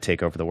trying to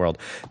take over the world.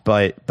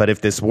 But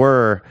if this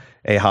were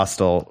a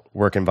hostile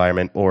work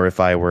environment, or if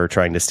I were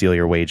trying to steal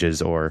your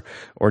wages or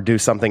do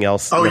something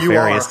else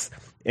nefarious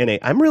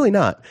I'm really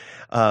not.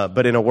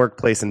 But in a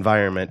workplace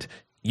environment,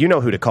 you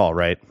know who to call,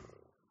 right?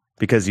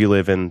 Because you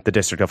live in the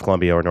District of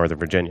Columbia or Northern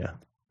Virginia.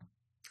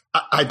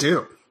 I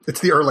do. It's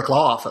the Ehrlich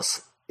Law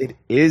Office. It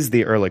is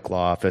the Ehrlich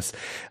Law Office.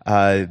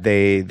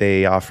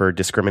 They offer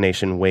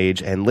discrimination,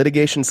 wage, and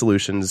litigation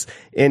solutions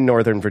in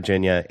Northern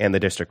Virginia and the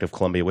District of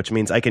Columbia, which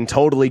means I can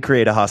totally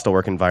create a hostile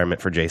work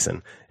environment for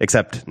Jason.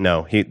 Except,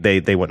 no,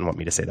 they wouldn't want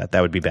me to say that. That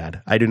would be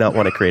bad. I do not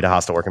want to create a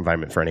hostile work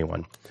environment for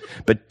anyone.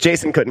 But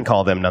Jason couldn't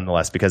call them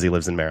nonetheless because he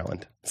lives in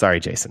Maryland. Sorry,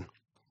 Jason.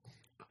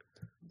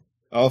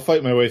 I'll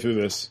fight my way through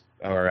this.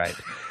 All right.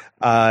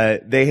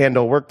 They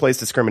handle workplace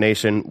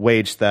discrimination,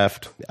 wage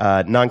theft,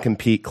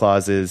 non-compete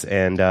clauses,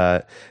 and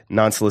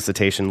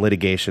non-solicitation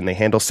litigation. They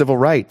handle civil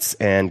rights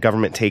and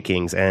government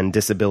takings and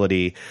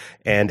disability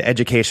and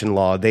education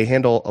law. They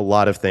handle a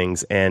lot of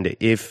things. And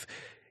if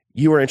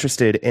you are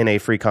interested in a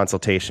free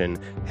consultation,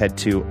 head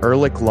to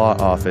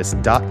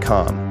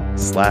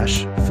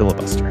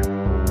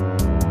ehrlichlawoffice.com/filibuster.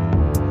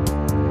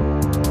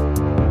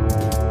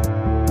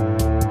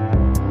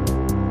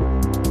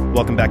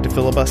 Welcome back to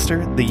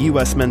Filibuster. The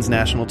U.S. men's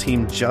national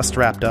team just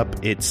wrapped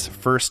up its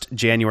first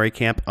January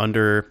camp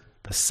under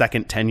the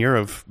second tenure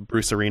of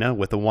Bruce Arena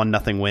with a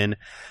 1-0 win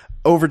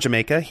over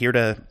Jamaica. Here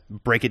to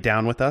break it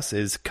down with us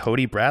is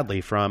Cody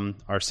Bradley from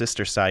our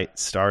sister site,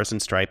 Stars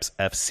and Stripes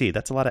FC.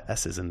 That's a lot of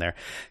S's in there.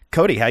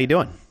 Cody, how you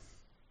doing?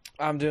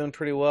 I'm doing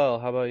pretty well.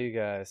 How about you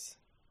guys?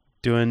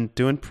 Doing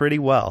pretty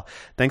well.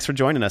 Thanks for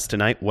joining us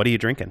tonight. What are you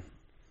drinking?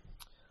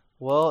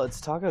 Well, it's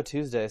Taco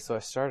Tuesday, so I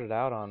started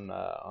out on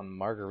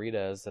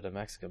margaritas at a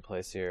Mexican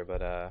place here,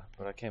 but I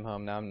came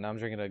home. Now I'm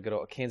drinking a good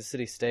old Kansas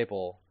City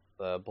staple,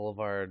 the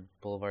Boulevard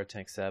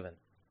Tank 7.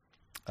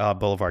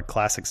 Boulevard,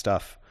 classic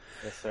stuff.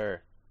 Yes,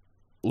 sir.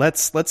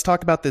 Let's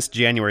talk about this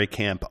January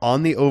camp.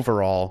 On the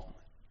overall,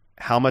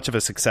 how much of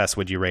a success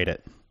would you rate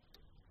it?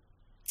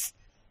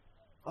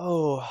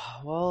 Oh,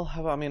 well,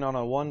 on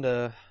a 1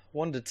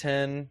 to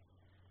 10,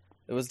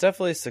 it was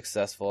definitely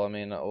successful. I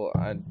mean,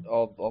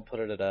 I'll put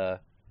it at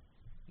a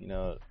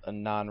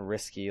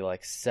non-risky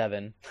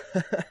 7.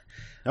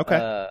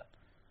 Okay.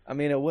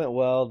 It went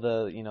well.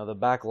 The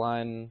back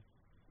line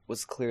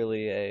was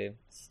clearly a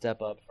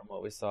step up from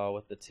what we saw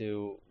with the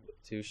two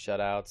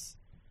shutouts.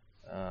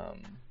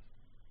 And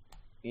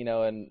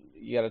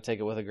you got to take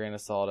it with a grain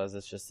of salt, as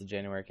it's just the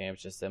January camp,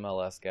 it's just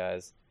MLS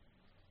guys.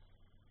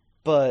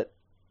 But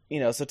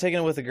so taking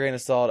it with a grain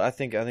of salt, I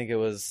think it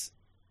was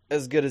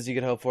as good as you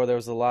could hope for. There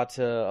was a lot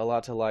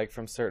to like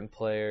from certain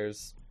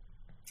players.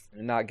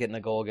 Not getting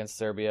a goal against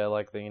Serbia,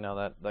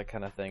 that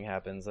kind of thing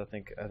happens. I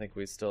think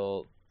there's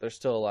still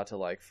a lot to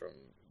like from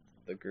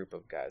the group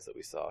of guys that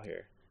we saw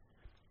here.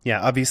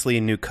 Yeah, obviously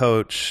a new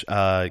coach,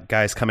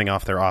 guys coming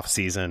off their off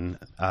season.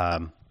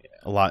 A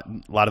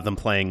lot of them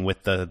playing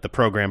with the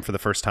program for the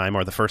first time,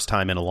 or the first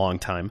time in a long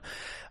time.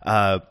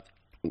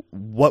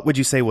 What would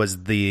you say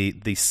was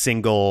the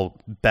single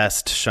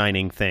best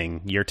shining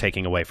thing you're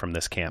taking away from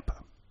this camp?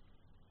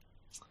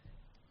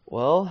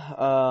 Well,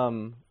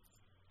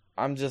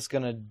 I'm just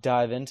gonna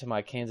dive into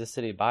my Kansas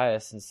City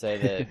bias and say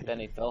that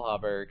Benny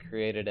Feilhaber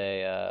created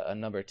a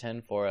number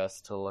 10 for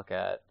us to look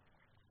at.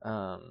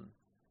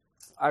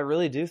 I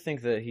really do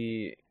think that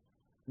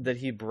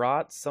he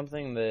brought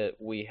something that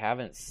we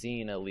haven't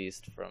seen, at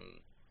least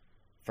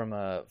from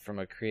a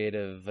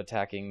creative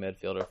attacking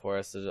midfielder for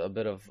us. There's a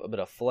bit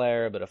of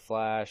flair, a bit of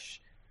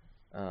flash,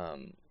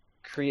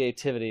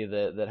 creativity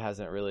that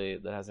hasn't really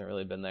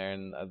been there,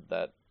 and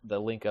that the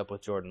link up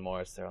with Jordan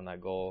Morris there on that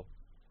goal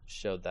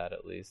showed that,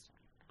 at least.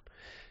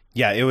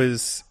 Yeah, it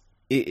was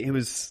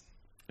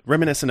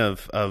reminiscent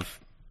of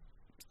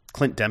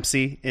Clint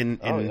Dempsey in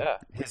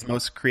his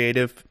most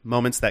creative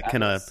moments, that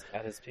kind of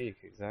at his peak,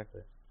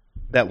 exactly.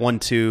 That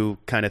 1-2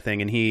 kind of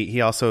thing, and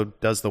he also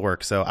does the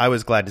work. So I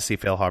was glad to see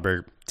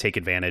Feilhaber take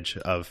advantage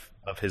of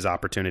his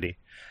opportunity.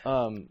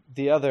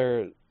 The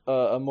other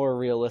a more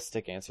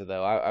realistic answer,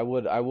 though, I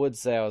would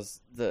say I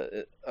was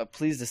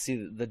pleased to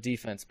see the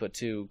defense put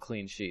 2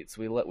 clean sheets.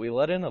 We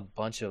let in a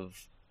bunch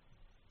of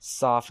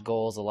soft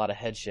goals, a lot of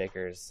head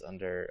shakers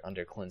under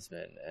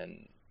Klinsmann,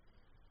 and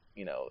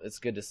it's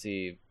good to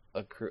see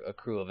a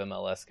crew of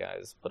MLS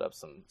guys put up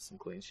some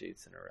clean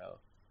sheets in a row.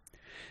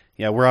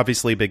 Yeah, we're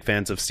obviously big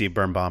fans of Steve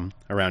Birnbaum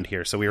around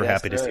here, so we were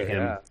happy to see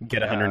him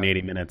get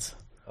 180 minutes.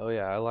 Oh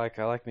yeah, I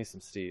like me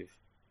some Steve.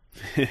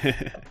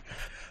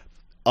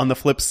 On the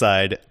flip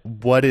side,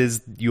 what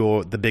is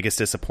the biggest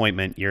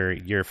disappointment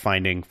you're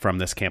finding from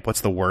this camp?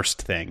 What's the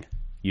worst thing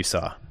you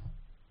saw?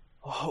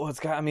 Oh, it's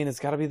got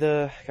to be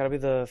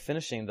the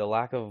finishing, the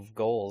lack of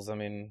goals. I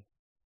mean,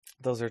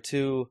 those are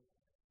 2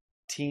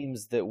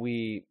 teams that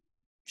we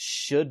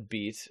should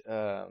beat,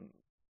 and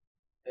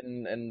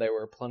there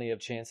were plenty of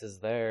chances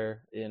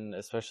there,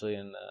 especially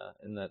in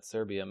that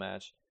Serbia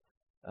match.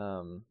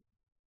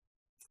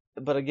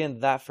 But again,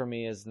 that for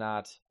me is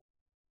not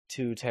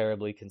too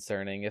terribly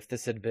concerning. If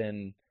this had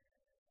been,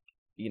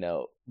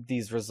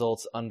 these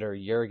results under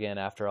Jurgen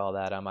after all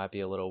that, I might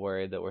be a little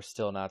worried that we're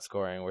still not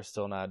scoring, we're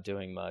still not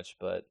doing much.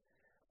 But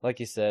like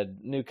you said,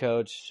 new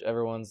coach,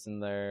 everyone's in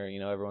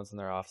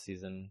their off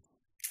season.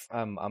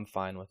 I'm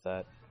fine with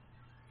that.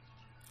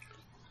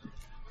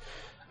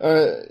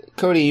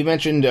 Cody, you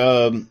mentioned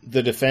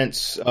the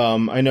defense.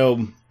 I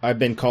know I've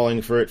been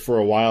calling for it for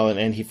a while,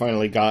 and he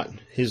finally got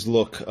his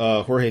look.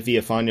 Jorge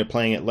Villafana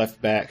playing at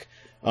left back.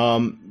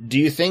 Do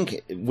you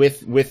think,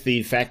 with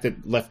the fact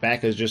that left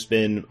back has just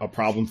been a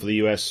problem for the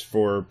U.S.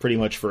 for pretty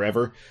much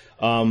forever,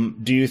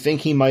 do you think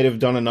he might have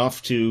done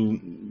enough to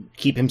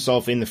keep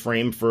himself in the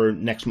frame for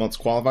next month's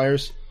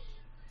qualifiers?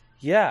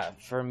 Yeah,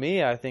 for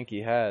me, I think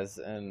he has,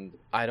 and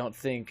I don't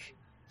think,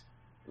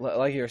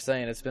 like you were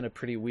saying, it's been a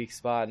pretty weak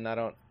spot, and I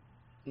don't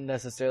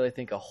necessarily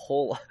think a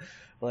whole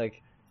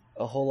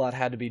lot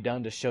had to be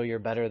done to show you're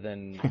better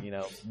than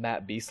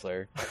Matt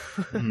Beasler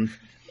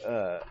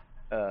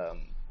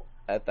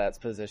at that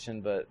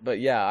position. But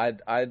yeah,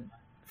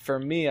 for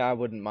me, I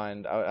wouldn't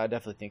mind. I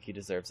definitely think he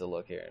deserves a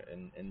look here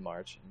in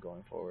March and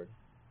going forward.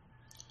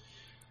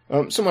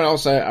 Someone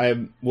else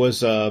I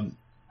was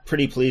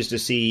pretty pleased to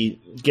see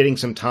getting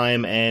some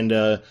time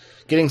and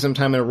getting some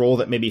time in a role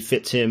that maybe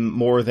fits him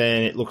more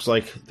than it looks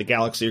like the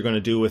Galaxy are going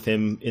to do with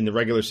him in the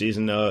regular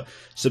season.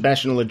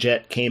 Sebastian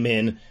Lletget came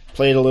in,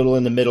 played a little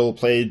in the middle,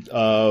 played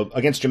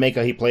against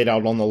Jamaica. He played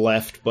out on the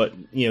left, but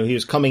he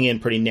was coming in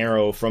pretty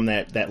narrow from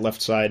that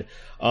left side.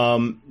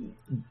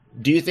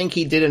 Do you think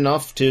he did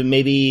enough to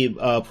maybe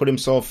put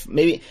himself,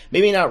 maybe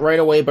not right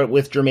away, but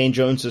with Jermaine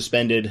Jones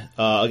suspended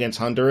against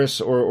Honduras,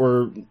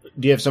 or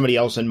do you have somebody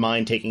else in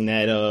mind taking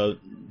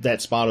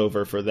that spot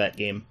over for that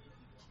game?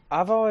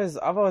 I've always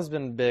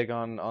been big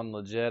on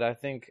Lletget. I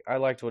think I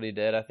liked what he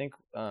did. I think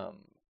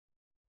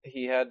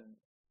he had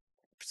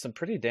some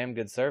pretty damn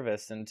good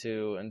service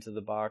into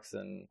the box,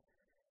 and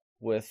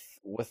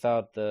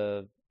without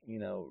the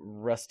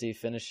rusty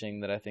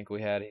finishing that I think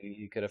we had,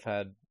 he could have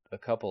had a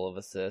couple of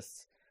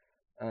assists.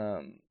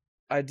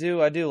 I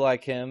do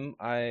like him.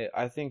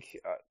 I think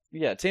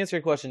to answer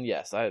your question,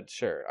 yes, I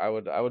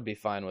would be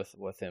fine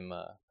with him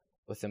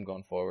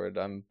going forward.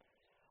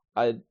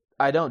 I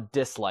don't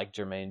dislike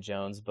Jermaine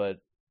Jones, but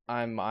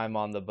I'm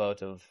on the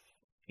boat of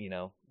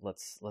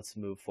let's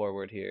move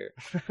forward here.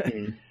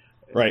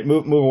 Right,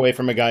 move away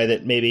from a guy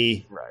that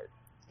maybe right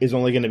is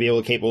only going to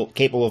be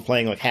capable of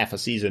playing like half a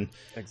season.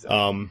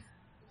 Exactly.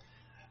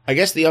 I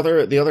guess the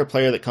other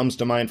player that comes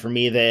to mind for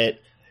me that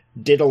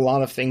did a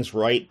lot of things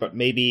right, but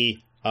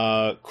maybe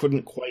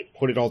couldn't quite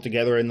put it all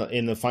together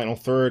in the final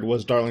third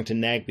was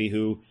Darlington Nagbe,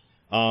 who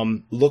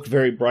looked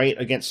very bright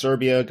against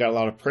Serbia, got a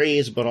lot of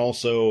praise, but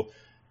also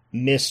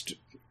missed,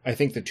 I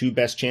think, the two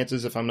best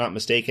chances, if I'm not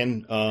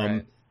mistaken.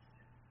 Right.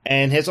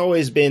 And has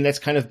always been, that's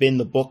kind of been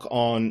the book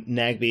on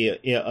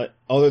Nagbe.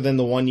 Other than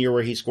the 1 year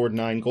where he scored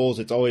 9 goals,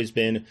 it's always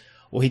been,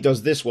 well, he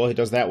does this well, he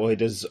does that well, he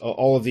does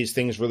all of these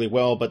things really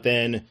well, but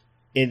then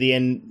at the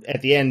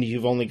end,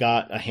 you've only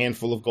got a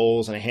handful of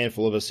goals and a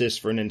handful of assists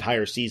for an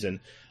entire season.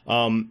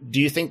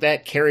 Do you think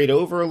that carried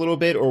over a little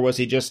bit, or was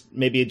he just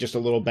a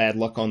little bad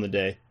luck on the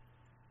day?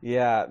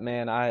 Yeah,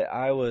 man,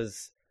 I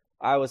was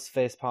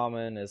face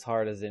palming as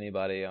hard as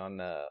anybody on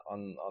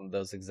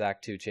those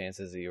exact 2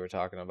 chances that you were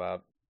talking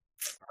about.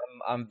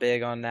 I'm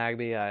big on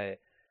Nagbe.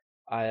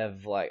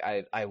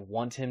 I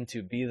want him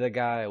to be the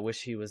guy. I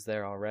wish he was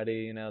there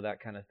already,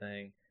 that kind of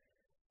thing.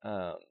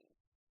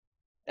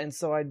 And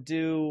so I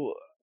do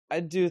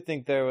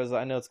think there was,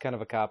 I know it's kind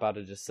of a cop out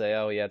to just say,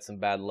 oh, he had some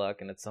bad luck,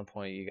 and at some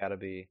point you gotta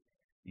be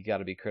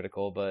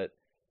critical, but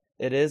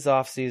it is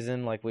off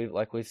season, like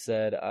we've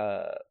said.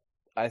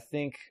 I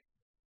think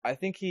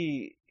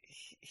he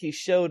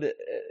showed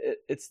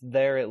it's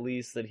there at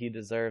least that he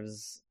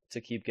deserves to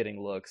keep getting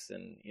looks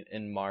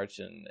in March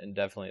and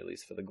definitely at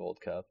least for the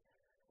Gold Cup.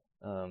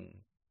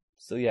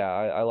 So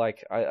yeah,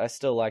 I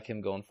still like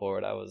him going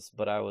forward. I was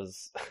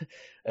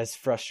as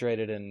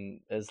frustrated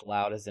and as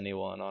loud as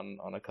anyone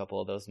on a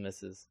couple of those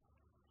misses.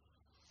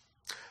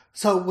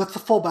 So with the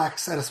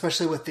fullbacks, and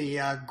especially with the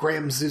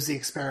Graham Zusi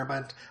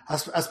experiment,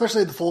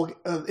 especially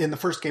in the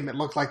first game, it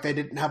looked like they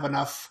didn't have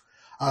enough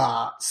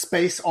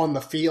space on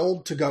the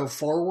field to go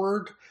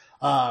forward.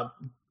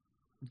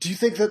 Do you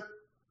think that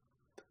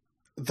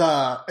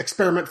the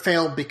experiment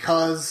failed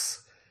because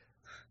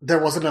there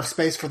wasn't enough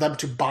space for them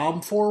to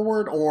bomb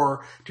forward,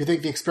 or do you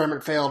think the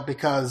experiment failed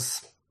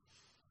because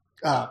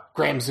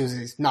Graham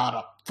Zusi's not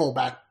a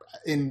fullback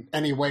in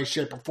any way,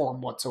 shape, or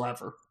form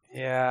whatsoever?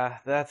 Yeah,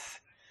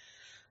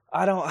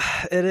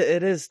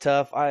 it is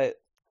tough. I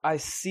can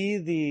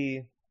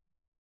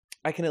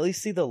at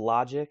least see the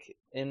logic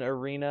in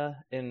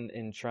Arena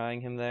in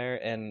trying him there,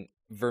 and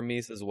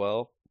Vermes as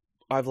well.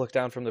 I've looked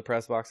down from the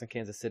press box in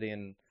Kansas City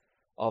and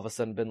all of a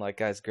sudden been like,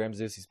 guys, Graham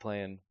Zusi's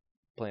playing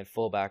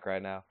fullback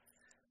right now.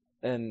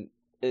 And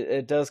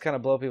it does kind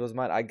of blow people's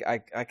mind.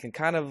 I can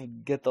kind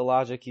of get the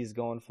logic he's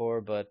going for,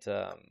 but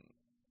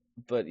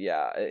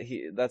yeah,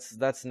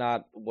 that's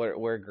not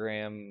where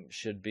Graham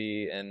should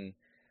be, and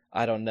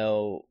I don't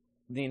know,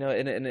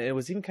 and it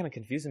was even kind of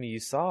confusing me. You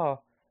saw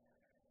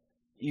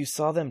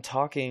them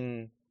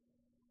talking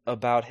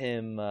about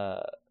him,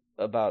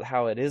 about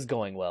how it is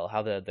going well,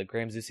 how the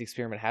Graham Zusi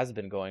experiment has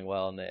been going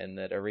well, and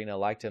that Arena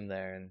liked him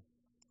there, and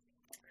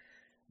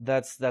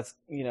that's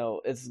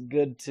it's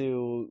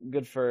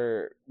good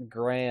for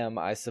Graham,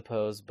 I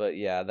suppose, but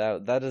yeah,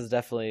 that is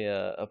definitely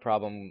a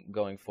problem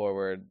going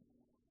forward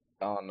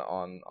on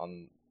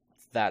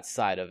that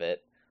side of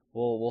it.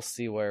 We'll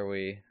see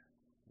we'll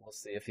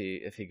see if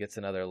he gets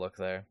another look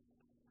there.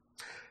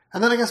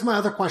 And then I guess my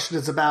other question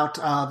is about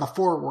the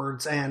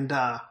forwards, and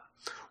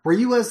were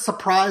you as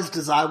surprised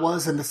as I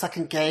was in the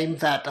second game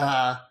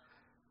that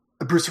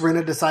Bruce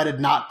Arena decided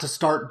not to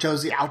start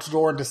Jozy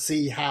Altidore and to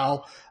see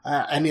how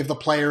any of the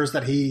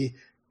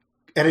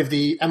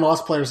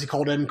MLS players he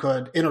called in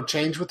could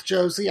interchange with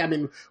Jozy? I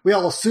mean, we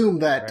all assume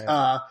that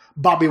right.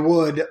 Bobby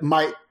Wood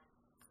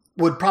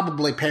would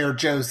probably pair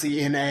Jozy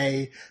in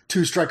a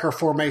 2-striker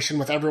formation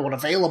with everyone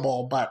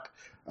available, but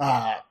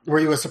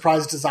were you as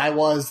surprised as I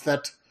was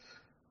that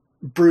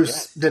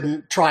Bruce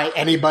didn't try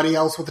anybody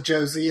else with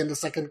Jozy in the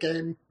second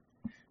game?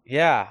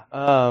 Yeah,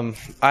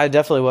 I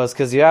definitely was,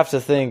 because you have to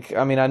think.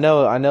 I mean, I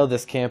know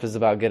this camp is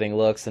about getting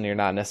looks, and you're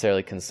not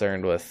necessarily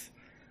concerned with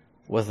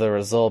the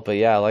result. But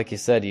yeah, like you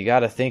said, you got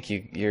to think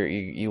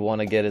you want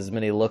to get as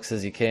many looks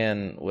as you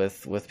can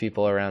with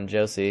people around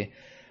Josie.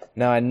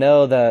 Now I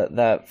know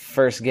that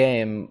first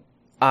game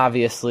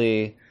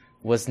obviously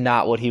was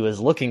not what he was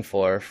looking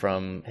for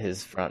from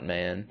his front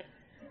man.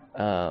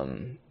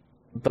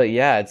 But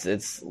yeah,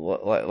 it's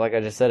like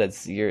I just said,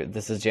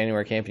 this is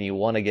January camp, and you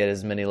want to get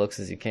as many looks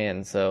as you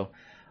can. So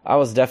I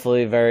was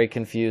definitely very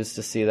confused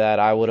to see that.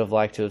 I would have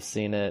liked to have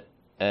seen it,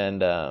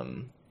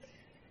 and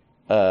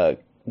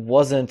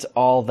wasn't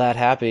all that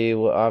happy,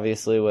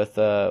 obviously, with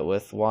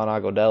Juan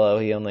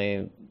Agudelo. He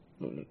only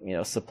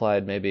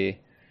supplied, maybe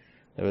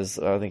I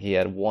think he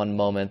had one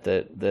moment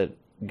that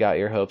got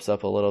your hopes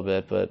up a little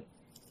bit, but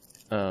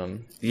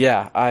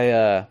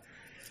yeah,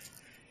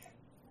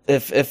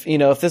 If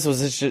this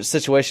was a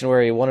situation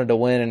where he wanted to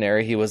win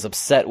and he was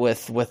upset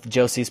with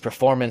Josie's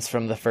performance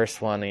from the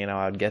first one,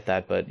 I'd get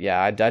that. But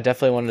yeah, I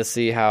definitely wanted to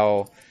see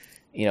how,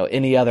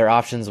 any other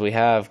options we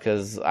have,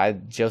 because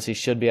Josie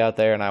should be out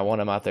there and I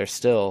want him out there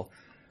still.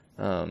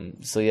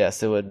 So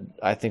yes,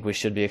 I think we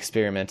should be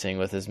experimenting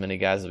with as many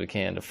guys as we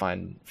can to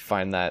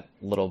find that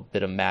little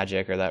bit of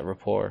magic or that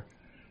rapport.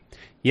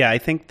 Yeah, I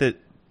think that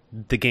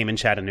the game in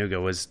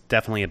Chattanooga was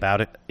definitely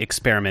about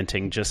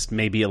experimenting, just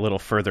maybe a little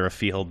further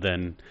afield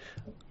than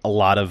a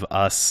lot of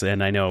us,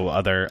 and I know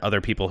other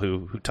people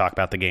who talk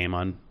about the game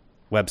on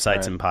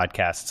websites and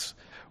podcasts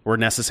were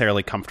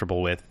necessarily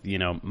comfortable with.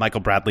 Michael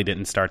Bradley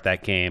didn't start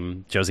that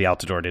game. Josie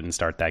Altidore didn't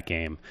start that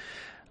game.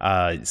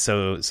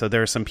 So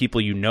there are some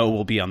people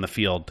will be on the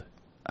field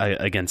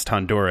against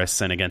Honduras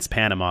and against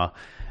Panama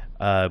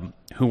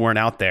who weren't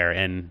out there,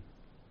 and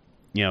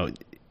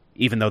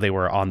even though they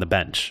were on the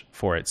bench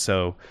for it.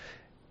 So,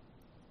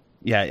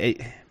 yeah.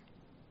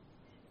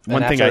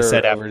 One thing I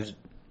said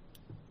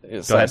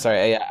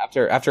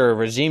after a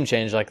regime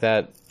change like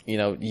that,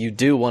 you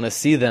do want to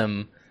see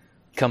them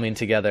coming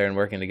together and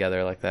working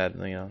together like that.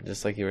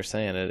 Just like you were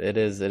saying, it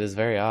is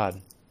very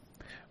odd.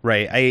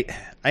 Right.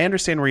 I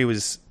understand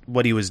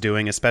what he was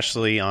doing,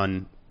 especially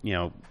on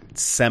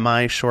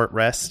semi short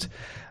rest.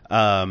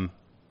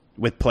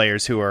 With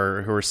players who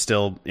are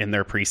still in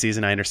their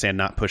preseason. I understand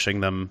not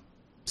pushing them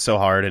so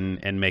hard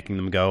and making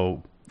them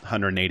go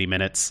 180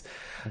 minutes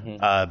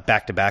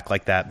back to back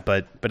like that,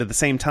 but at the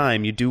same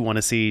time, you do want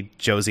to see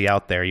Josie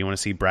out there. You want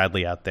to see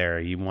Bradley out there.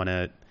 You want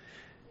to.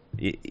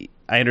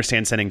 I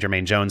understand sending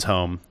Jermaine Jones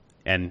home,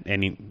 and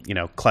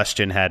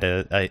Kleshton had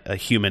a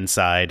human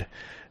side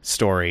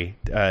story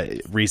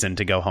reason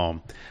to go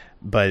home,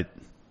 but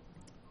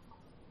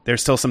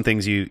there's still some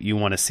things you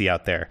want to see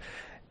out there.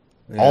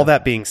 Yeah. All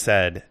that being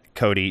said,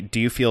 Cody, do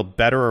you feel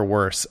better or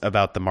worse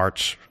about the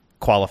March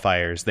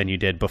qualifiers than you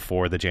did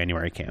before the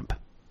January camp?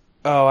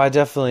 Oh, I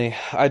definitely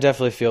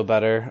feel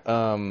better.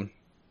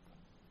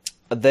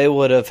 They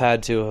would have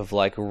had to have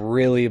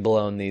really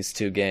blown these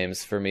two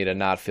games for me to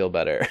not feel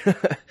better.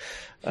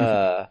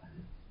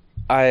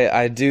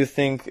 I do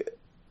think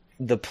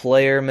the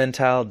player's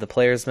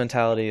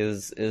mentality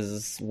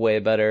is way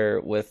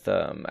better with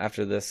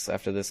after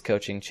this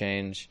coaching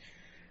change.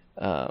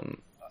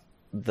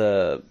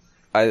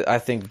 I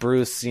think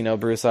Bruce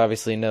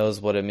obviously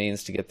knows what it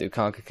means to get through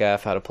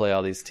CONCACAF, how to play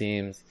all these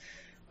teams.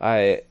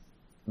 The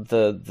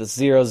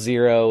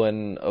 0-0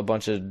 and a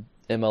bunch of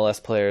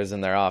MLS players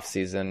in their off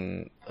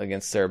season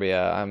against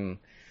Serbia,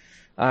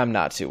 I'm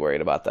not too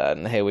worried about that.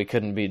 And hey, we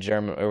couldn't beat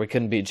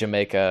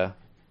Jamaica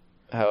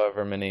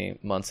however many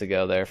months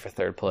ago there for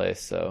third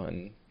place,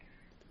 and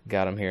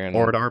got them here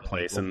or at our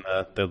place in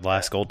the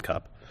last Gold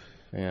Cup.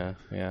 Yeah.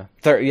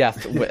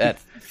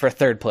 For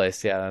third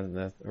place. Yeah,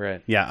 that's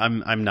right. Yeah,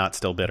 I'm not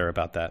still bitter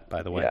about that,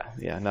 by the way.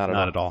 Yeah, not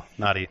at all.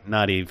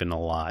 Not even a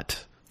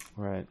lot.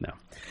 Right.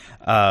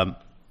 No.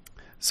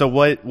 So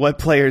what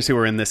players who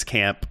were in this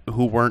camp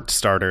who weren't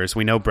starters?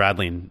 We know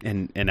Bradley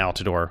and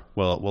Altidore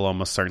will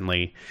almost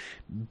certainly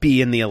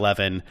be in the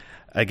 11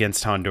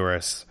 against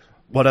Honduras.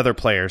 What other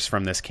players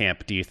from this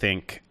camp do you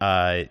think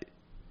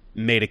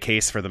made a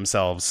case for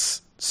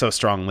themselves so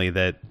strongly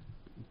that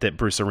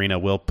Bruce Arena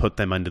will put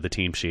them under the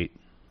team sheet?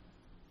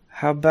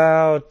 How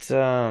about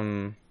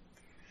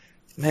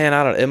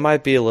it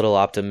might be a little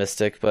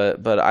optimistic, but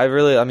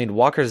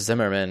Walker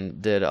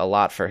Zimmerman did a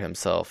lot for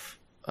himself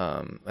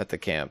at the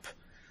camp.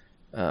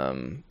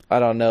 I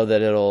don't know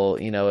that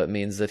it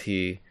means that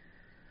he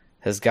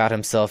has got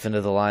himself into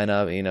the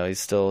lineup. He's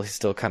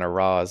still kind of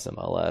raw as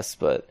MLS,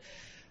 but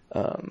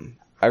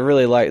I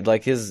really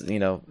like his,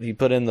 he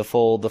put in the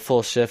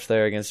full shift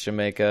there against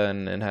Jamaica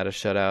and had a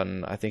shutout,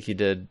 and I think he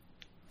did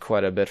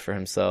quite a bit for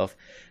himself.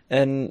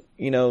 And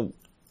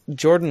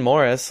Jordan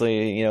Morris,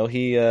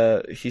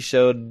 he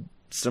showed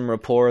some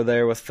rapport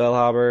there with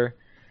Feilhaber,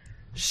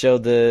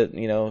 showed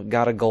that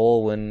got a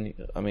goal when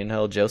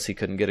Josie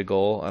couldn't get a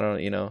goal. I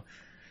know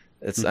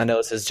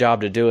it's his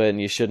job to do it,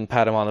 and you shouldn't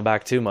pat him on the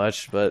back too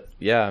much, but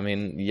yeah,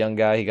 young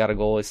guy, he got a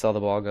goal, he saw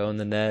the ball go in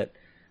the net.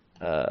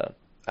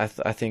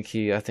 I think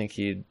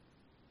he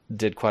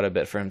did quite a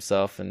bit for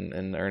himself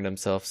and earned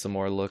himself some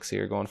more looks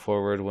here going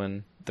forward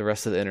when the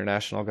rest of the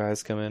international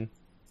guys come in.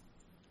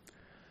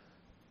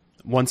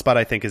 One spot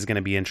I think is going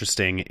to be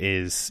interesting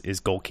is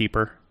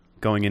goalkeeper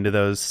going into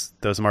those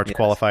March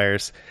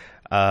qualifiers.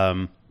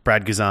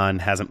 Brad Guzan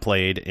hasn't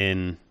played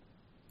in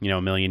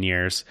a million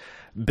years.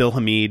 Bill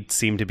Hamid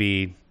seemed to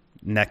be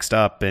next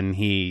up, and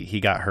he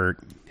got hurt.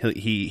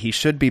 He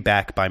should be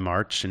back by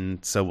March,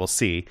 and so we'll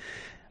see.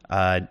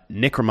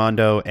 Nick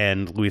Rimando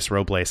and Luis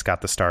Robles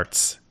got the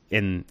starts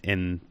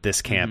in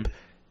this camp.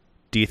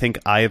 Do you think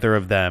either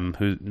of them,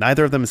 who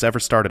neither of them has ever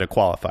started a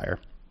qualifier,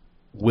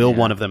 will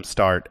one of them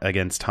start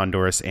against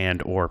Honduras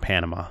and or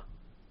Panama?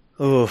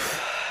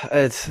 Oof,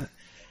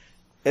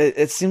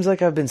 it seems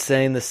like I've been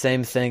saying the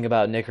same thing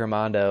about Nick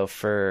Rimando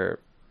for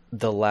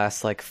the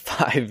last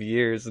 5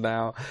 years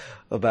now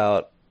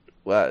about,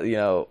 I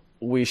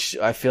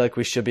feel like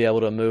we should be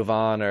able to move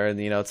on, or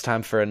it's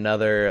time for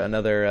another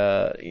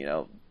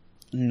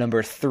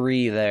number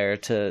 3 there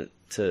to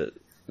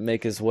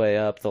make his way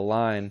up the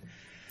line.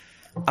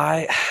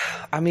 I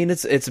mean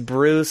it's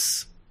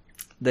Bruce.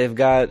 He's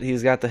got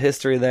the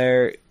history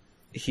there.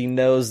 He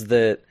knows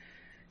that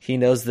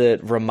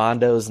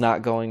Rimando is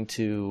not going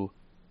to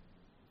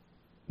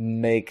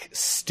make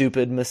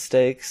stupid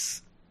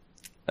mistakes.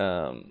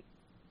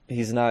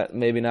 He's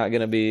maybe not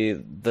going to be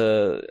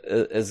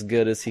as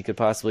good as he could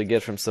possibly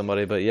get from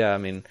somebody, but yeah, I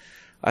mean,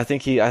 I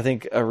think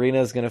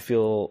Arena is going to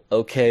feel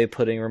okay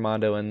putting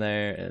Rimando in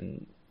there,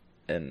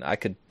 and I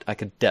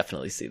could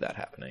definitely see that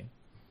happening.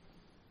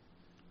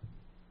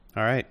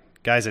 All right,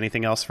 guys,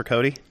 anything else for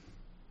Cody?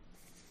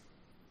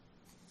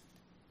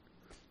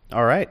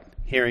 All right,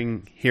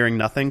 hearing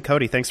nothing.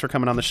 Cody, thanks for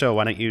coming on the show.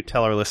 Why don't you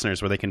tell our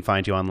listeners where they can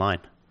find you online?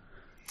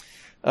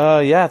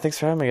 Yeah, thanks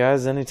for having me,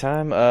 guys.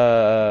 Anytime.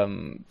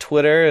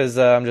 Twitter is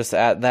I'm just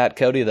at that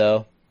Cody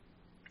though,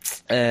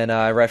 and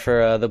I write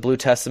for the Blue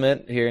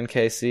Testament here in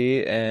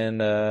KC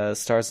and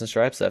Stars and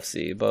Stripes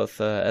FC, both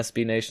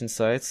SB Nation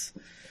sites.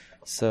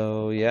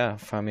 So yeah,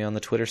 find me on the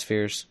Twitter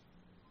spheres.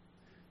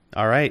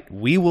 All right,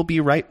 we will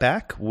be right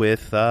back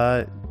with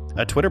a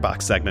Twitter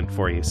box segment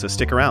for you. So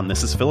stick around.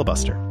 This is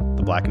Filibuster,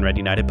 the Black and Red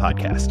United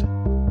podcast.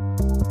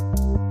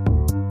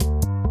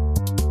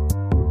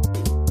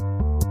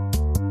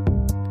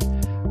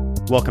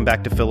 Welcome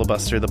back to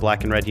Filibuster, the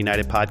Black and Red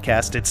United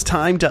podcast. It's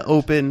time to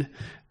open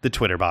the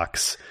Twitter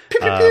box,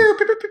 where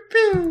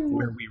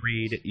we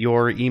read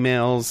your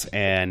emails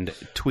and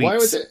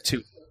tweets.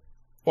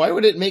 Why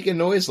would it make a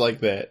noise like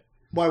that?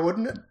 Why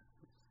wouldn't it?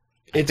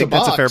 I think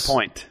that's a fair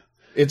point.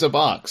 It's a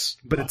box.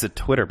 But it's a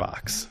Twitter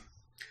box.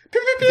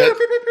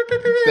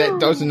 That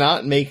does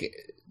not make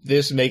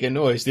this make a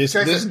noise. This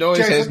noise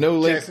has no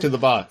link to the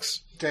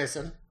box.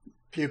 Jason,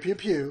 pew pew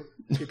pew,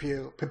 pew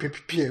pew pew pew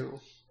pew pew.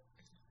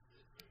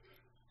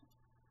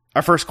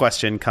 Our first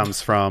question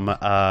comes from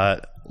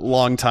a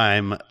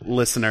longtime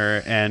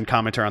listener and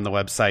commenter on the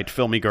website,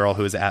 Filmy Girl,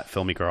 who is at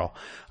Filmy Girl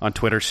on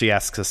Twitter. She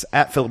asks us,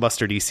 at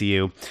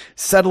FilibusterDCU,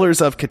 Settlers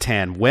of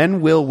Catan,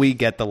 when will we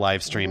get the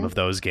live stream of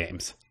those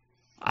games?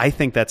 I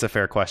think that's a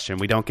fair question.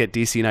 We don't get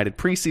DC United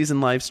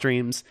preseason live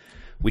streams.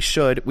 We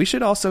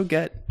should also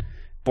get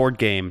board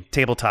game,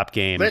 tabletop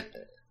game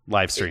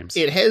live streams.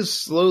 It has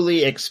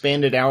slowly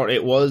expanded out.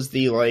 It was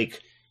the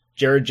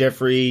Jared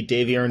Jeffrey,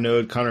 Davey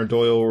Arnaud, Connor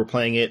Doyle were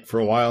playing it for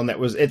a while, and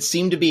it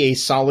seemed to be a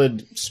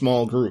solid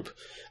small group.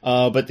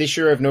 But this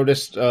year I've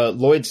noticed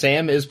Lloyd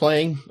Sam is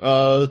playing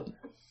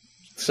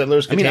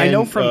Settlers Catan. I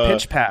know from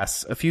Pitch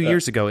Pass a few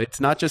years ago,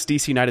 it's not just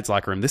DC United's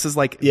locker room. This is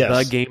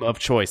the game of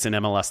choice in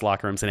MLS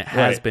locker rooms, and it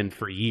has been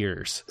for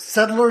years.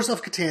 Settlers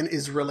of Catan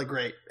is really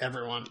great,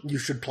 everyone. You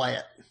should play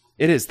it.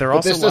 It is. There are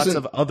also lots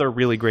of other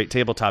really great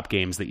tabletop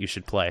games that you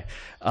should play.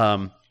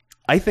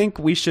 I think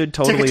we should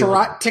totally...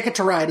 Ticket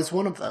to Ride is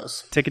one of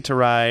those. Ticket to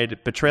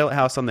Ride. Betrayal at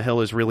House on the Hill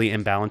is really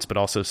imbalanced, but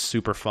also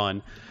super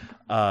fun.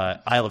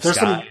 Isle of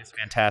Skye is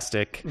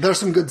fantastic. There's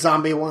some good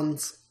zombie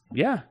ones.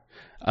 Yeah.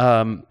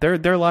 There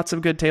are lots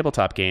of good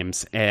tabletop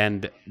games,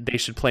 and they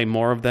should play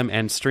more of them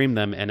and stream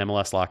them in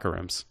MLS locker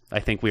rooms. I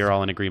think we are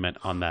all in agreement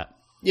on that.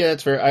 Yeah,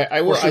 that's fair.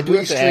 I do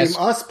have to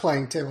ask, us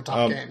playing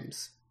tabletop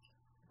games?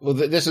 Well,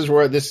 this is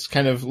where this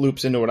kind of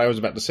loops into what I was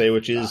about to say,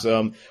 which is,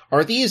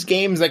 are these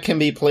games that can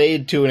be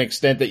played to an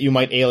extent that you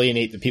might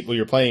alienate the people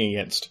you're playing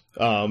against?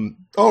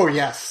 Oh,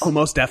 yes. Oh,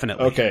 most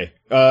definitely. Okay.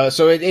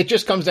 So it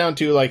just comes down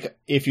to,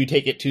 if you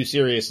take it too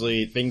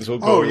seriously, things will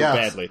go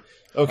badly.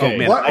 Okay. Oh,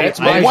 man.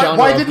 That's my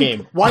genre of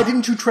game. Why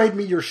didn't you trade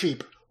me your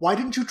sheep? Why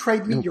didn't you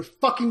trade me your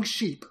fucking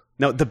sheep?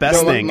 No, the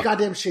best thing...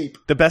 Goddamn sheep.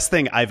 The best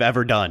thing I've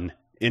ever done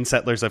in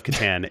Settlers of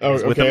Catan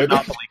is with a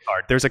Monopoly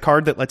card. There's a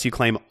card that lets you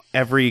claim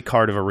every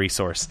card of a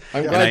resource.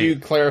 I'm glad you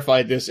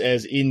clarified this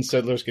as in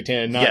Settlers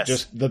Catan, not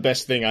just the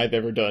best thing I've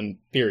ever done,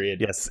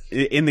 period. Yes.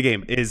 In the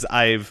game is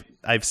I've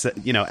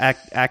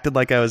acted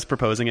like I was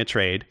proposing a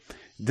trade.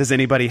 Does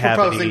anybody have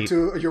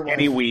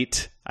any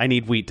wheat? I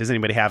need wheat. Does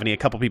anybody have any? A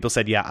couple people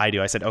said, yeah, I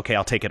do. I said, okay,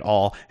 I'll take it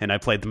all. And I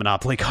played the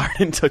Monopoly card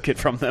and took it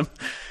from them.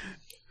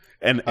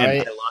 And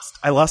I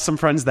lost some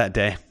friends that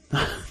day.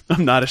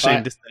 I'm not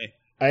ashamed to say.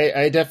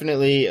 I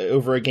definitely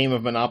over a game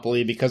of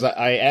Monopoly, because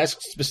I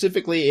asked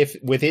specifically if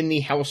within the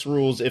house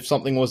rules if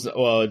something was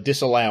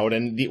disallowed,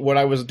 and what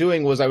I was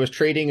doing was I was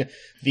trading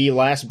the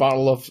last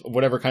bottle of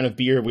whatever kind of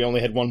beer we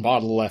only had one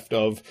bottle left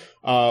of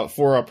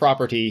for a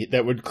property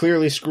that would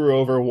clearly screw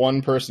over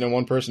one person and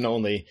one person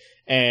only,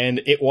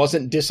 and it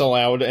wasn't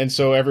disallowed, and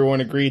so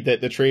everyone agreed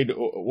that the trade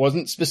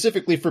wasn't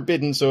specifically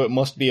forbidden, so it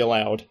must be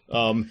allowed.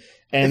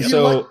 And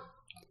so.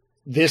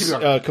 This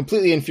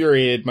completely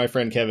infuriated my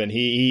friend Kevin.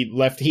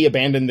 He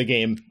abandoned the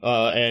game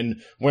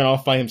and went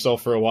off by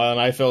himself for a while, and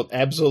I felt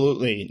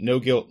absolutely no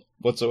guilt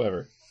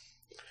whatsoever.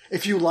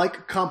 If you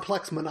like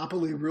complex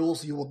Monopoly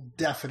rules, you will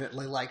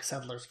definitely like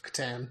Settlers of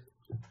Catan.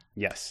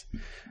 Yes.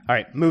 All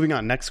right, moving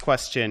on. Next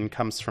question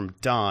comes from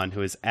Don,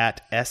 who is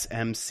at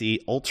SMC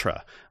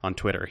Ultra on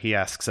Twitter. He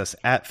asks us,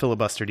 at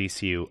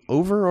FilibusterDCU,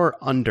 over or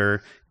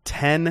under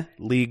 10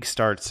 league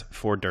starts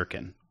for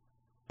Durkin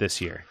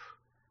this year?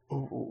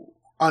 Ooh.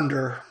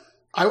 Under.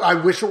 I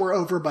wish it were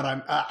over, but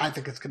I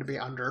think it's going to be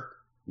under.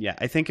 Yeah,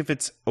 I think if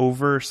it's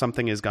over,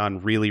 something has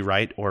gone really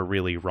right or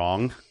really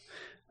wrong.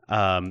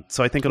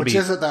 So I think it'll be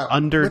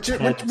under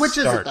 10 which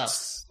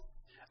starts.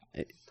 Is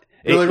it,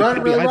 though? Really right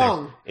or really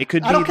wrong? It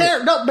could be. I don't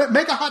care. No,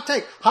 make a hot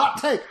take. Hot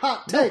take.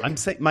 No, I'm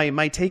saying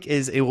my take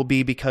is it will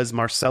be because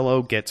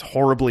Marcelo gets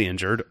horribly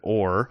injured,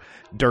 or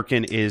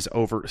Durkin is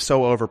so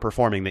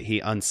overperforming that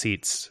he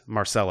unseats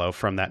Marcelo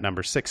from that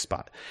number 6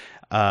 spot.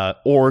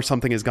 Or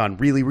something has gone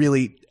really,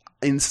 really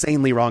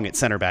insanely wrong at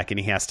center back, and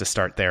he has to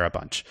start there a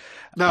bunch.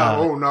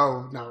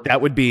 No. That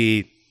would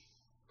be,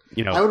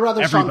 I would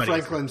rather Sean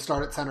Franklin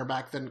start at center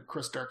back than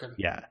Chris Durkin.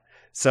 Yeah.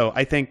 So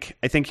I think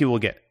he will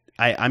get.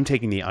 I'm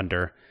taking the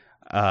under,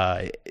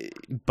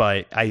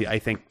 but I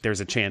think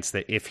there's a chance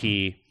that if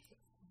he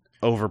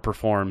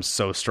overperforms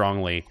so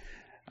strongly,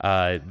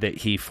 that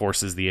he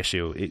forces the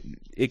issue,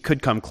 it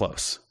could come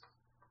close.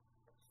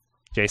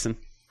 Jason?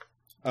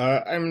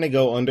 I'm going to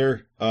go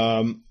under.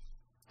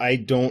 I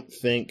don't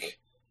think...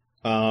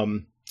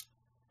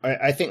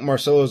 I think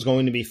Marcelo is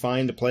going to be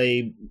fine to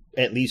play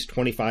at least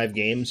 25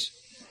 games,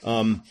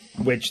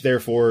 which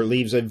therefore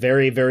leaves a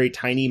very, very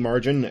tiny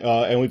margin.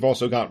 And we've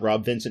also got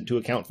Rob Vincent to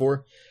account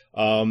for.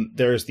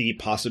 There's the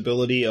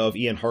possibility of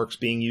Ian Harkes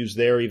being used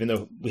there, even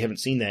though we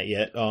haven't seen that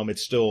yet.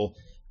 It's still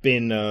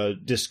been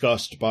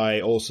discussed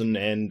by Olsen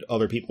and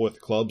other people at the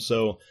club.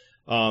 So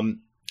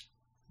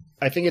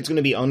I think it's going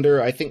to be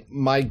under. I think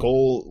my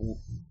goal,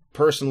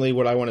 personally,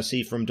 what I want to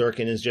see from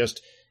Durkin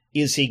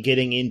is he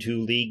getting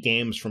into league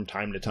games from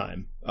time to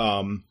time?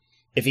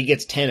 If he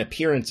gets 10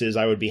 appearances,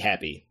 I would be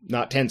happy.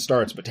 Not 10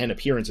 starts, but 10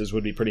 appearances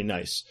would be pretty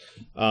nice.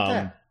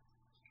 And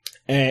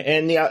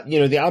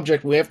the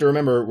object, we have to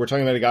remember, we're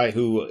talking about a guy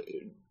who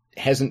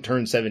hasn't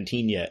turned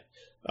 17 yet.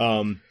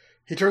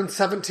 He turns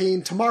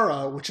 17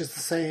 tomorrow, which is the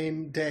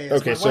same day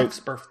as my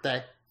wife's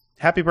birthday.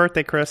 Happy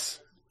birthday, Chris.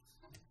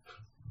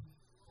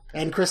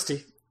 And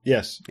Christy.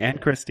 Yes.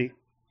 And Christy.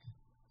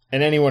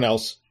 And anyone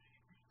else.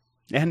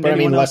 And but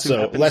anyone less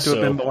else so. Less to have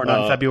been born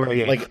on February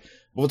 8th. Like,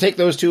 we'll take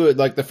those two,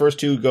 like the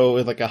first two go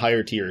with like a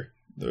higher tier.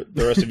 The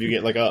rest of you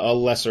get like a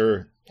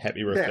lesser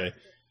happy birthday.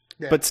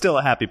 Yeah. But still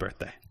a happy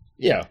birthday.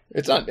 Yeah.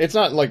 It's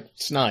not like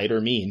snide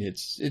or mean.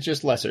 It's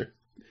just lesser.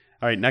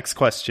 All right, next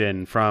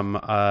question from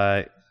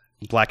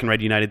Black and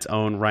Red United's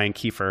own Ryan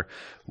Kiefer.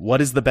 What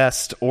is the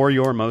best or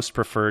your most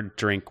preferred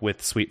drink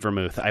with sweet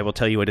vermouth? I will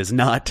tell you it is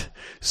not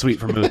sweet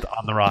vermouth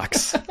on the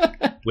rocks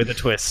with a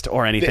twist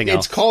or anything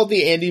else. It's called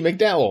the Andy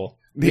McDowell.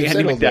 The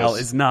Andy McDowell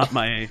is not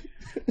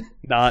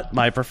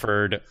my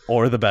preferred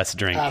or the best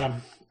drink.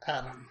 Adam.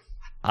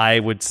 I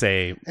would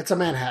say it's a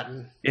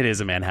Manhattan. It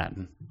is a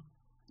Manhattan.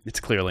 It's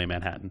clearly a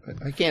Manhattan.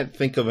 I can't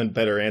think of a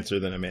better answer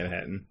than a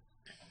Manhattan.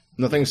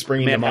 Nothing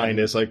springing to mind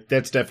is like,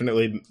 that's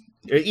definitely...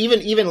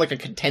 Even like a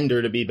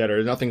contender to be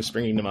better. Nothing's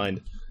springing to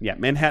mind. Yeah,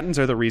 Manhattans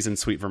are the reason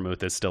sweet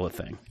vermouth is still a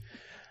thing.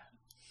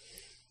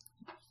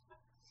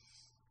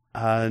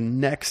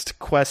 Next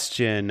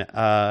question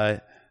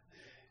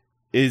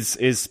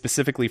is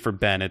specifically for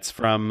Ben. It's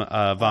from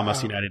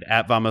Vamos United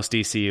at Vamos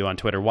DCU on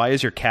Twitter. Why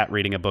is your cat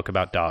reading a book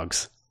about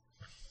dogs?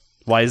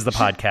 Why is the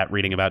podcat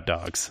reading about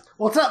dogs?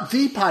 Well, it's not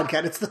the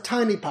podcat. It's the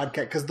tiny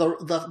podcat because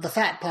the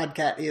fat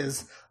podcat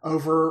is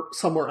over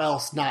somewhere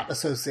else, not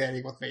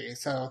associating with me.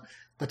 So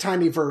the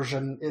tiny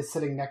version is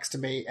sitting next to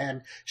me,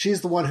 and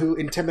she's the one who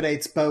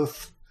intimidates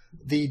both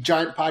the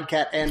giant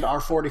podcat and our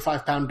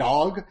 45-pound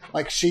dog.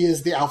 Like, she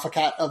is the alpha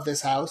cat of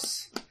this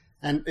house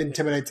and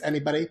intimidates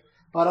anybody.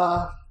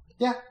 But,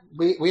 yeah,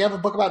 we have a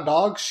book about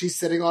dogs. She's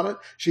sitting on it.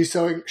 She's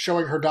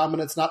showing her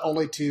dominance not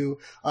only to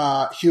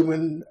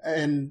human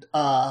and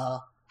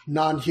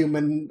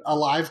non-human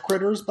alive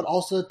critters, but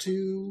also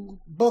to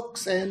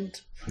books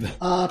and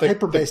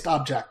paper-based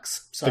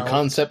objects. So, the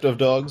concept of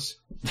dogs?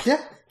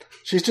 Yeah.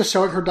 She's just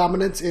showing her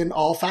dominance in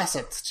all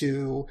facets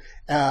to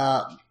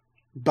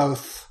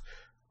both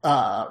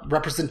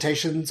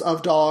representations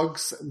of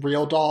dogs,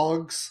 real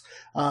dogs.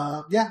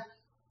 Yeah.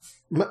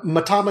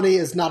 Metomony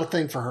is not a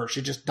thing for her.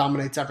 She just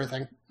dominates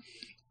everything.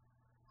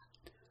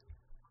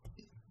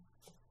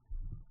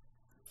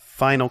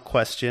 Final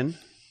question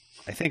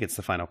I think it's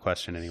the final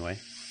question anyway,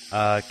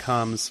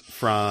 comes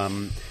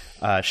from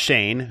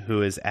Shane,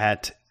 who is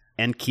at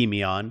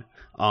Enkimion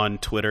on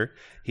Twitter.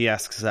 He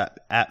asks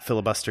at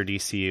Filibuster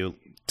DCU,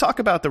 talk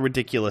about the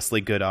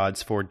ridiculously good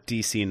odds for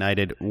DC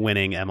United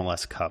winning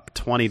MLS Cup,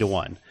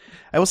 20-1.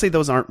 I will say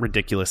those aren't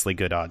ridiculously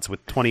good odds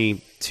with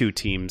 22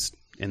 teams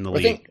in the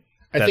league.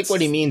 I think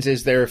what he means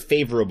is they're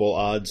favorable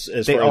odds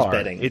as far as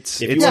betting. It's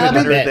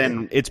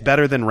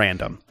better than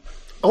random.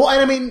 Oh,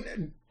 and I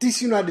mean,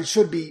 DC United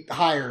should be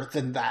higher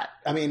than that.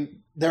 I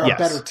mean, they're a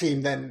better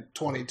team than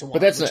 20-1.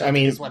 But that's,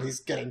 is what he's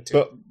getting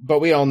to. But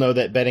we all know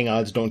that betting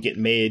odds don't get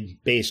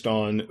made based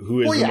on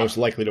who is the most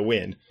likely to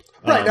win.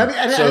 Right.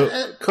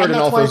 Kurt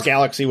Anolfo's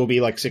Galaxy will be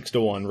like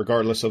 6-1,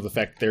 regardless of the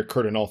fact they're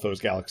Kurt Anolfo's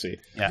Galaxy.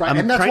 Yeah, right.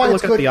 I'm trying to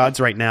look at the odds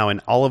right now,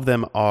 and all of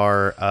them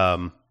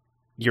are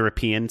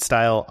European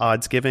style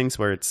odds givings,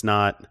 where it's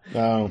not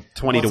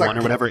 20-1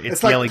 or whatever.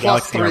 It's the LA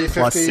Galaxy are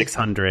plus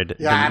 600.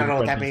 Yeah, I don't know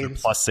what that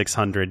means. Plus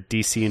 600.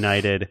 DC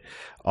United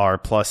are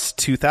plus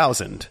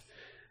 2,000.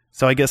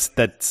 So I guess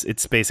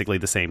it's basically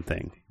the same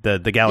thing. The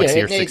Galaxy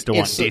are 6-1.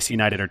 DC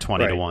United are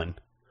 20-1.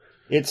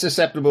 It's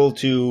susceptible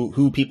to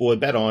who people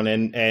would bet on,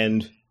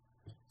 and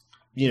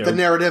you know, the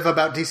narrative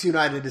about DC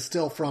United is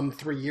still from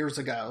 3 years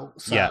ago.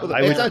 So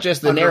it's not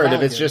just the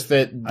narrative; it's just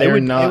that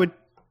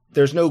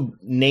there's no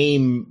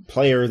name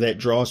player that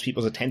draws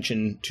people's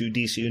attention to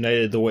DC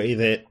United the way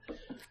that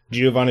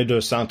Giovanni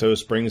Dos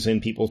Santos brings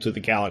in people to the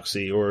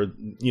Galaxy, or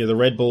the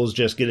Red Bulls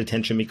just get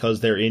attention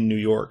because they're in New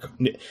York.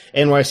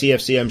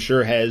 NYCFC, I'm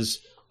sure, has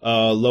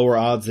lower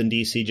odds than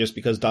DC just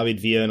because David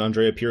Villa and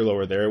Andrea Pirlo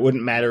are there. It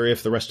wouldn't matter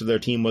if the rest of their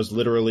team was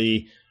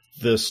literally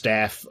the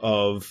staff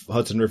of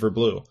Hudson River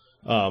Blue.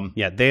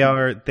 They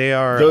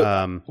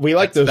are. We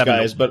like those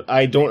guys, but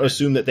I don't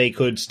assume that they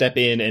could step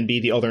in and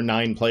be the other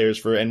 9 players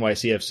for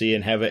NYCFC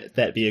and have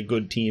that be a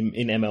good team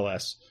in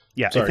MLS.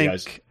 Yeah, Sorry,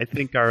 I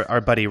think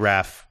our buddy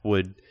Raf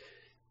would.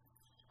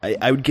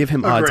 I would give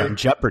him odds on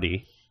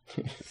Jeopardy,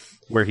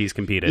 where he's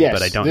competed,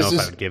 but I don't know if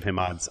I would give him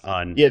odds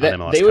on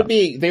MLS they Cup.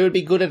 would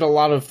be good at a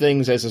lot of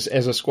things as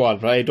a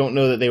squad, but I don't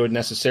know that they would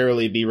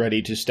necessarily be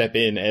ready to step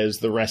in as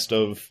the rest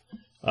of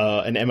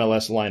an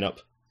MLS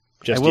lineup.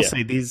 I will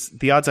say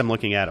the odds I'm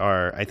looking at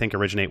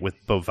originate with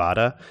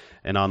Bovada,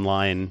 an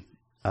online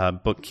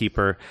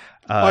bookkeeper.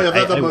 They're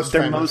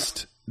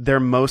the their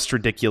most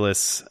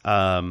ridiculous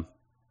odds,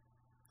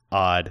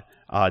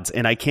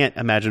 and I can't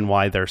imagine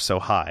why they're so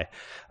high.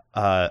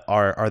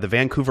 Are the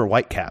Vancouver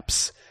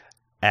Whitecaps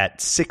at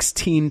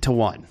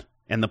 16-1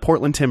 and the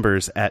Portland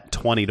Timbers at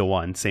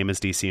 20-1, same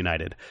as DC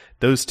United.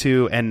 Those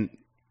two, and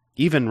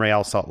even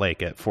Real Salt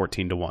Lake at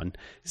 14-1,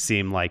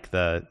 seem like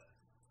the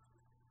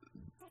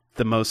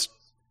most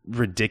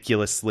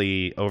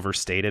ridiculously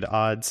overstated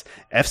odds.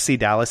 FC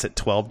Dallas at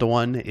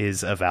 12-1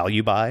 is a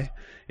value buy,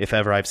 if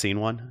ever I've seen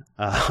one.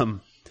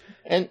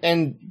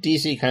 And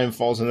DC kind of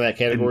falls into that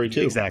category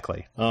too.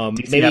 Exactly.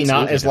 Maybe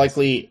not as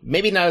likely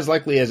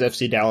as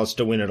FC Dallas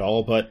to win it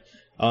all, but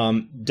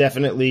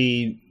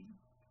definitely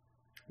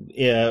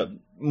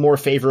more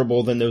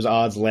favorable than those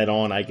odds led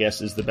on, I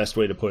guess, is the best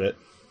way to put it.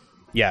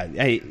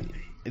 Yeah,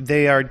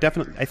 they are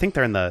definitely. I think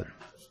they're in the.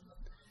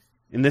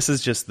 And this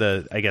is just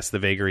the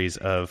vagaries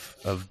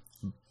of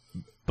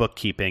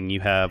bookkeeping. You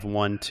have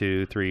 1,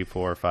 2, 3,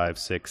 4, 5,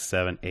 6,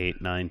 7,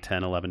 8, 9,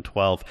 10, 11,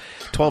 12.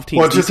 12 teams.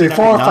 1, 2, 3, 4,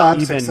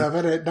 5, 6,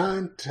 7, 8,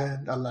 9,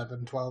 10,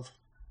 11, 12.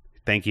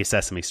 Thank you,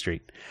 Sesame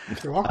Street.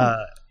 You're welcome.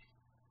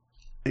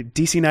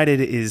 DC United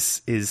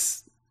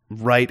is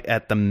right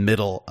at the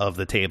middle of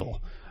the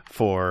table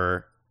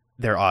for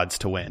their odds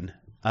to win.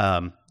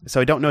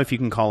 So I don't know if you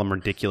can call them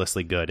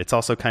ridiculously good. It's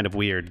also kind of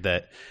weird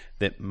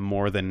that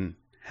more than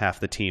half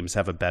the teams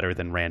have a better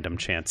than random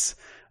chance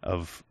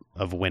of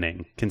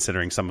winning,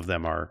 considering some of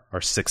them are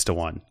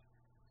 6-1,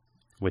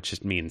 which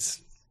just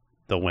means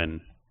they'll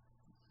win.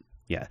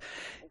 Yeah.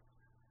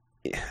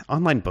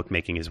 Online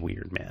bookmaking is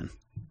weird, man.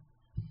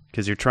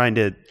 Because you're trying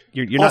to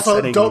you're not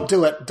setting... don't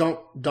do it.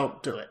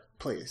 Don't do it.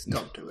 Please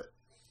don't do it.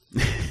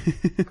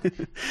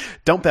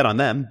 Don't bet on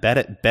them. Bet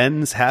at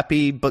Ben's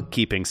Happy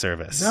Bookkeeping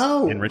Service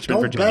in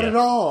Richmond, Virginia. Don't bet at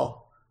all.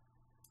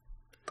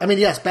 I mean,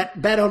 yes,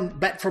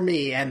 bet for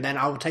me, and then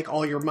I'll take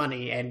all your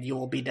money, and you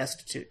will be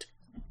destitute.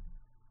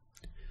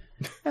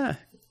 But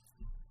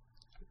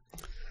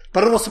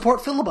it will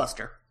support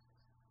Filibuster.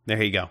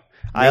 There you go.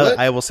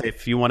 I will say,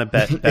 if you want to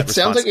bet it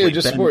sounds like it would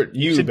just support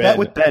you. You should Ben. bet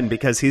with Ben,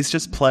 because he's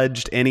just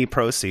pledged any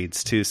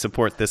proceeds to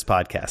support this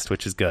podcast,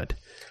 which is good.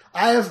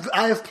 I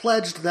have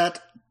pledged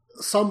that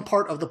some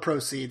part of the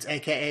proceeds,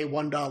 aka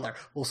 $1,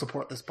 will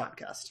support this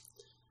podcast.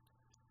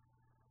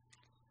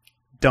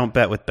 Don't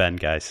bet with Ben,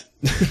 guys.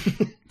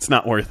 It's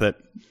not worth it.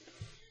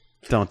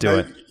 Don't do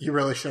it. You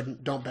really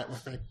shouldn't. Don't bet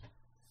with me.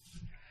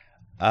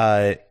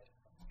 I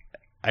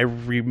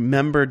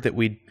remembered that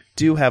we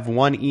do have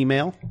one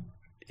email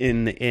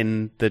in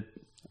the.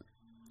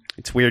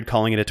 It's weird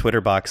calling it a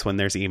Twitter box when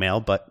there's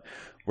email, but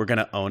we're going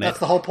to own it. That's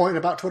the whole point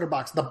about Twitter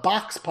box. The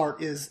box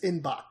part is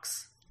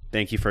inbox.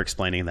 Thank you for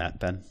explaining that,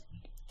 Ben.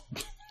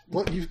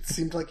 Well, you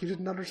seemed like you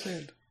didn't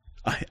understand.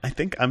 I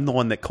think I'm the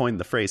one that coined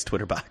the phrase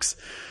Twitter box.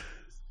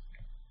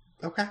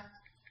 Okay.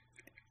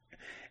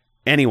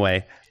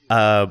 Anyway,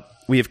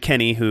 we have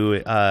Kenny, who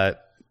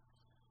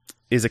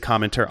is a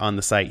commenter on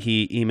the site.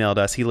 He emailed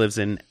us. He lives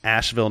in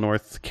Asheville,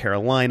 North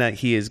Carolina.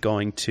 He is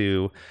going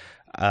to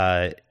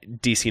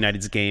DC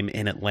United's game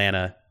in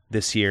Atlanta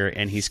this year,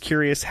 and he's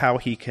curious how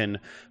he can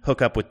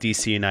hook up with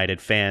DC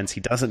United fans. He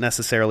doesn't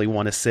necessarily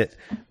want to sit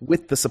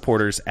with the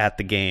supporters at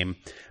the game,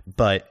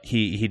 but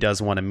he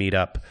does want to meet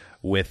up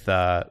with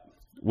the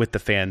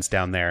fans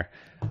down there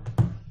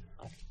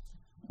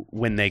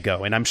when they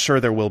go. And I'm sure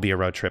there will be a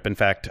road trip. In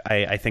fact,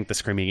 I think the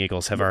Screaming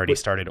Eagles have already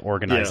started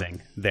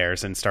organizing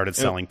theirs and started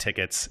selling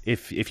tickets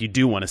if you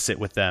do want to sit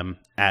with them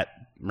at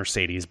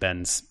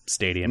Mercedes-Benz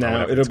Stadium.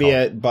 No, it'll be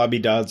at Bobby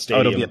Dodd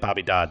Stadium. It'll be at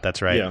Bobby Dodd.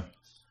 That's right. Yeah.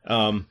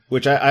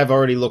 Which I've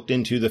already looked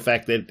into the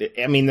fact that,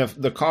 I mean,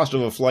 the cost of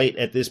a flight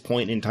at this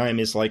point in time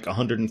is like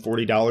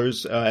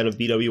 $140 out of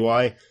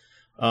BWI.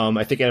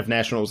 I think out of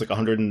National it was like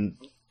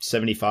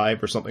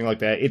 $175 or something like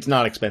that. It's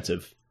not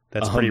expensive.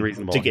 That's pretty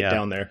reasonable to get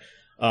down there.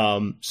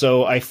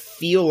 So I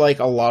feel like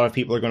a lot of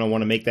people are going to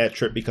want to make that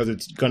trip because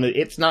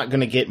it's not going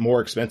to get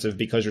more expensive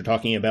because you're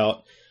talking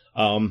about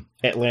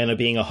Atlanta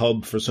being a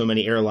hub for so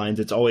many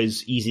airlines. It's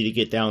always easy to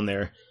get down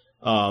there.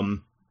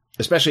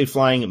 Especially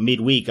flying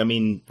midweek. I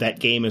mean, that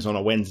game is on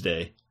a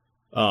Wednesday.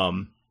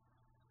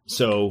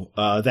 So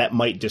that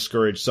might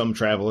discourage some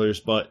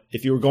travelers, but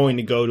if you were going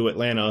to go to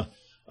Atlanta,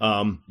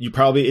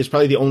 it's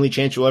probably the only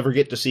chance you'll ever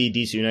get to see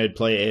DC United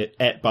play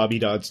at Bobby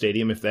Dodd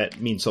Stadium, if that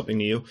means something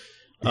to you.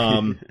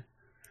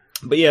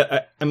 But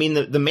yeah, I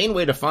mean, the main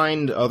way to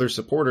find other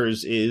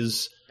supporters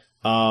is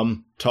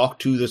talk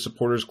to the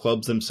supporters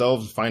clubs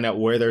themselves, find out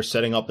where they're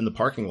setting up in the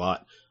parking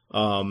lot.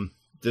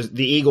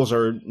 The Eagles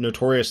are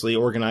notoriously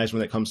organized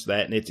when it comes to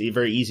that, and it's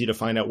very easy to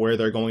find out where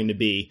they're going to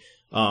be.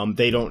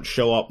 They don't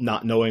show up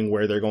not knowing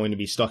where they're going to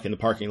be stuck in the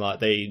parking lot.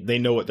 They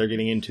know what they're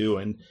getting into,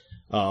 and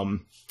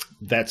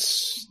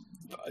that's,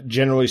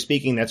 generally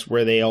speaking, that's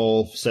where they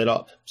all set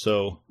up.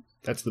 So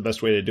that's the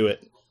best way to do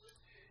it.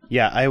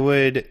 Yeah, I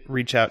would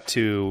reach out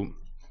to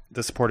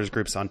the supporters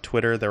groups on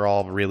Twitter. They're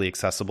all really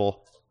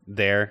accessible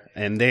there,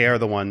 and they are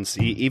the ones,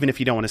 even if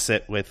you don't want to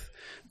sit with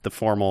the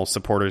formal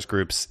supporters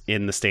groups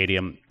in the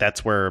stadium,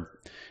 that's where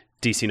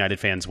DC United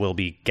fans will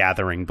be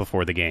gathering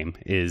before the game,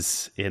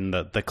 is in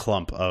the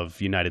clump of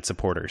United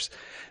supporters.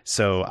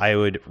 So I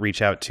would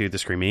reach out to the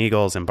Screaming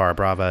Eagles and Barra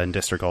Brava and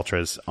District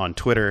Ultras on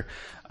Twitter.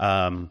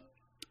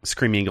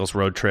 Screaming Eagles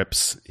road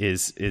trips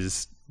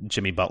is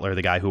Jimmy Butler,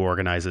 the guy who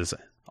organizes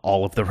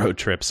all of the road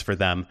trips for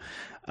them.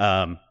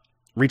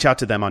 Reach out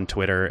to them on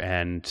Twitter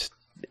and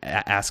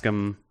ask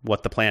them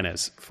what the plan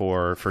is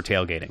for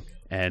tailgating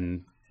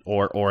and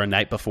or a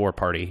night before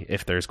party,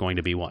 if there's going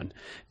to be one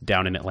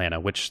down in Atlanta,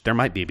 which there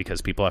might be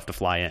because people have to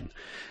fly in.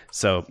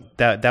 So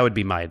that would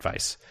be my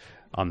advice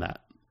on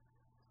that.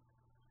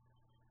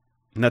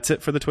 And that's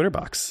it for the Twitter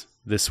box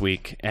this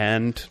week.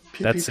 And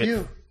that's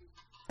it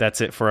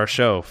for our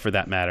show, for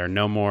that matter.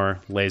 No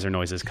more laser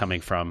noises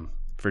coming from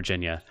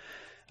Virginia.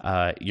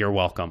 You're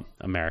welcome,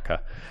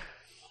 America.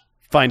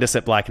 Find us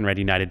at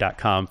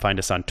blackandredunited.com. Find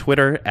us on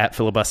Twitter at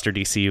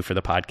filibusterdcu for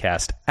the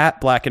podcast, at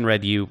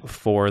blackandredu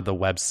for the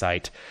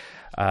website.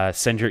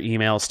 Send your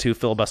emails to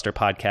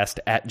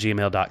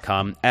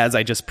filibusterpodcast@gmail.com. As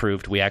I just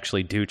proved, we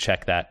actually do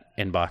check that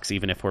inbox,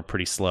 even if we're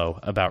pretty slow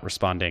about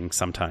responding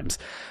sometimes.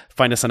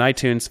 Find us on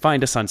iTunes.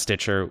 Find us on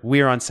Stitcher. We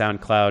are on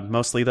SoundCloud.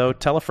 Mostly, though,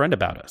 tell a friend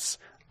about us.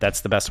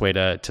 That's the best way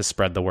to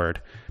spread the word.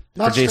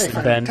 Not Jason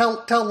and Ben.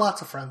 Tell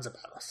lots of friends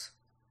about us.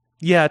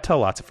 Yeah, tell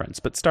lots of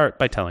friends, but start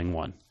by telling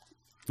one.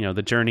 You know,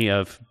 the journey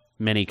of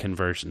many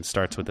conversions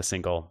starts with a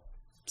single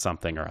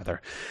something or other.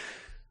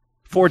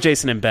 For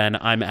Jason and Ben,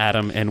 I'm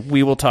Adam, and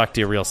we will talk to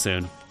you real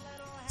soon.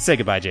 Say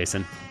goodbye,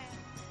 Jason.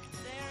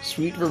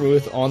 Sweet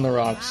vermouth on the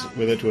rocks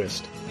with a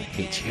twist. I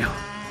hate you.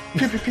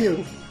 Pew, pew,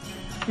 pew.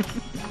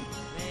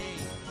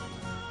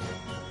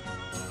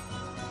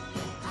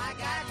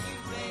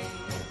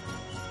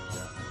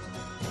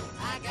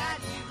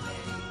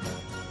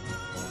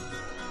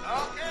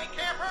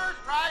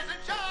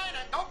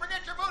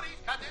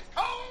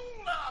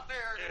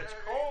 It's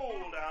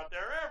cold out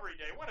there every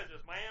day. What is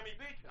this, Miami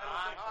Beach?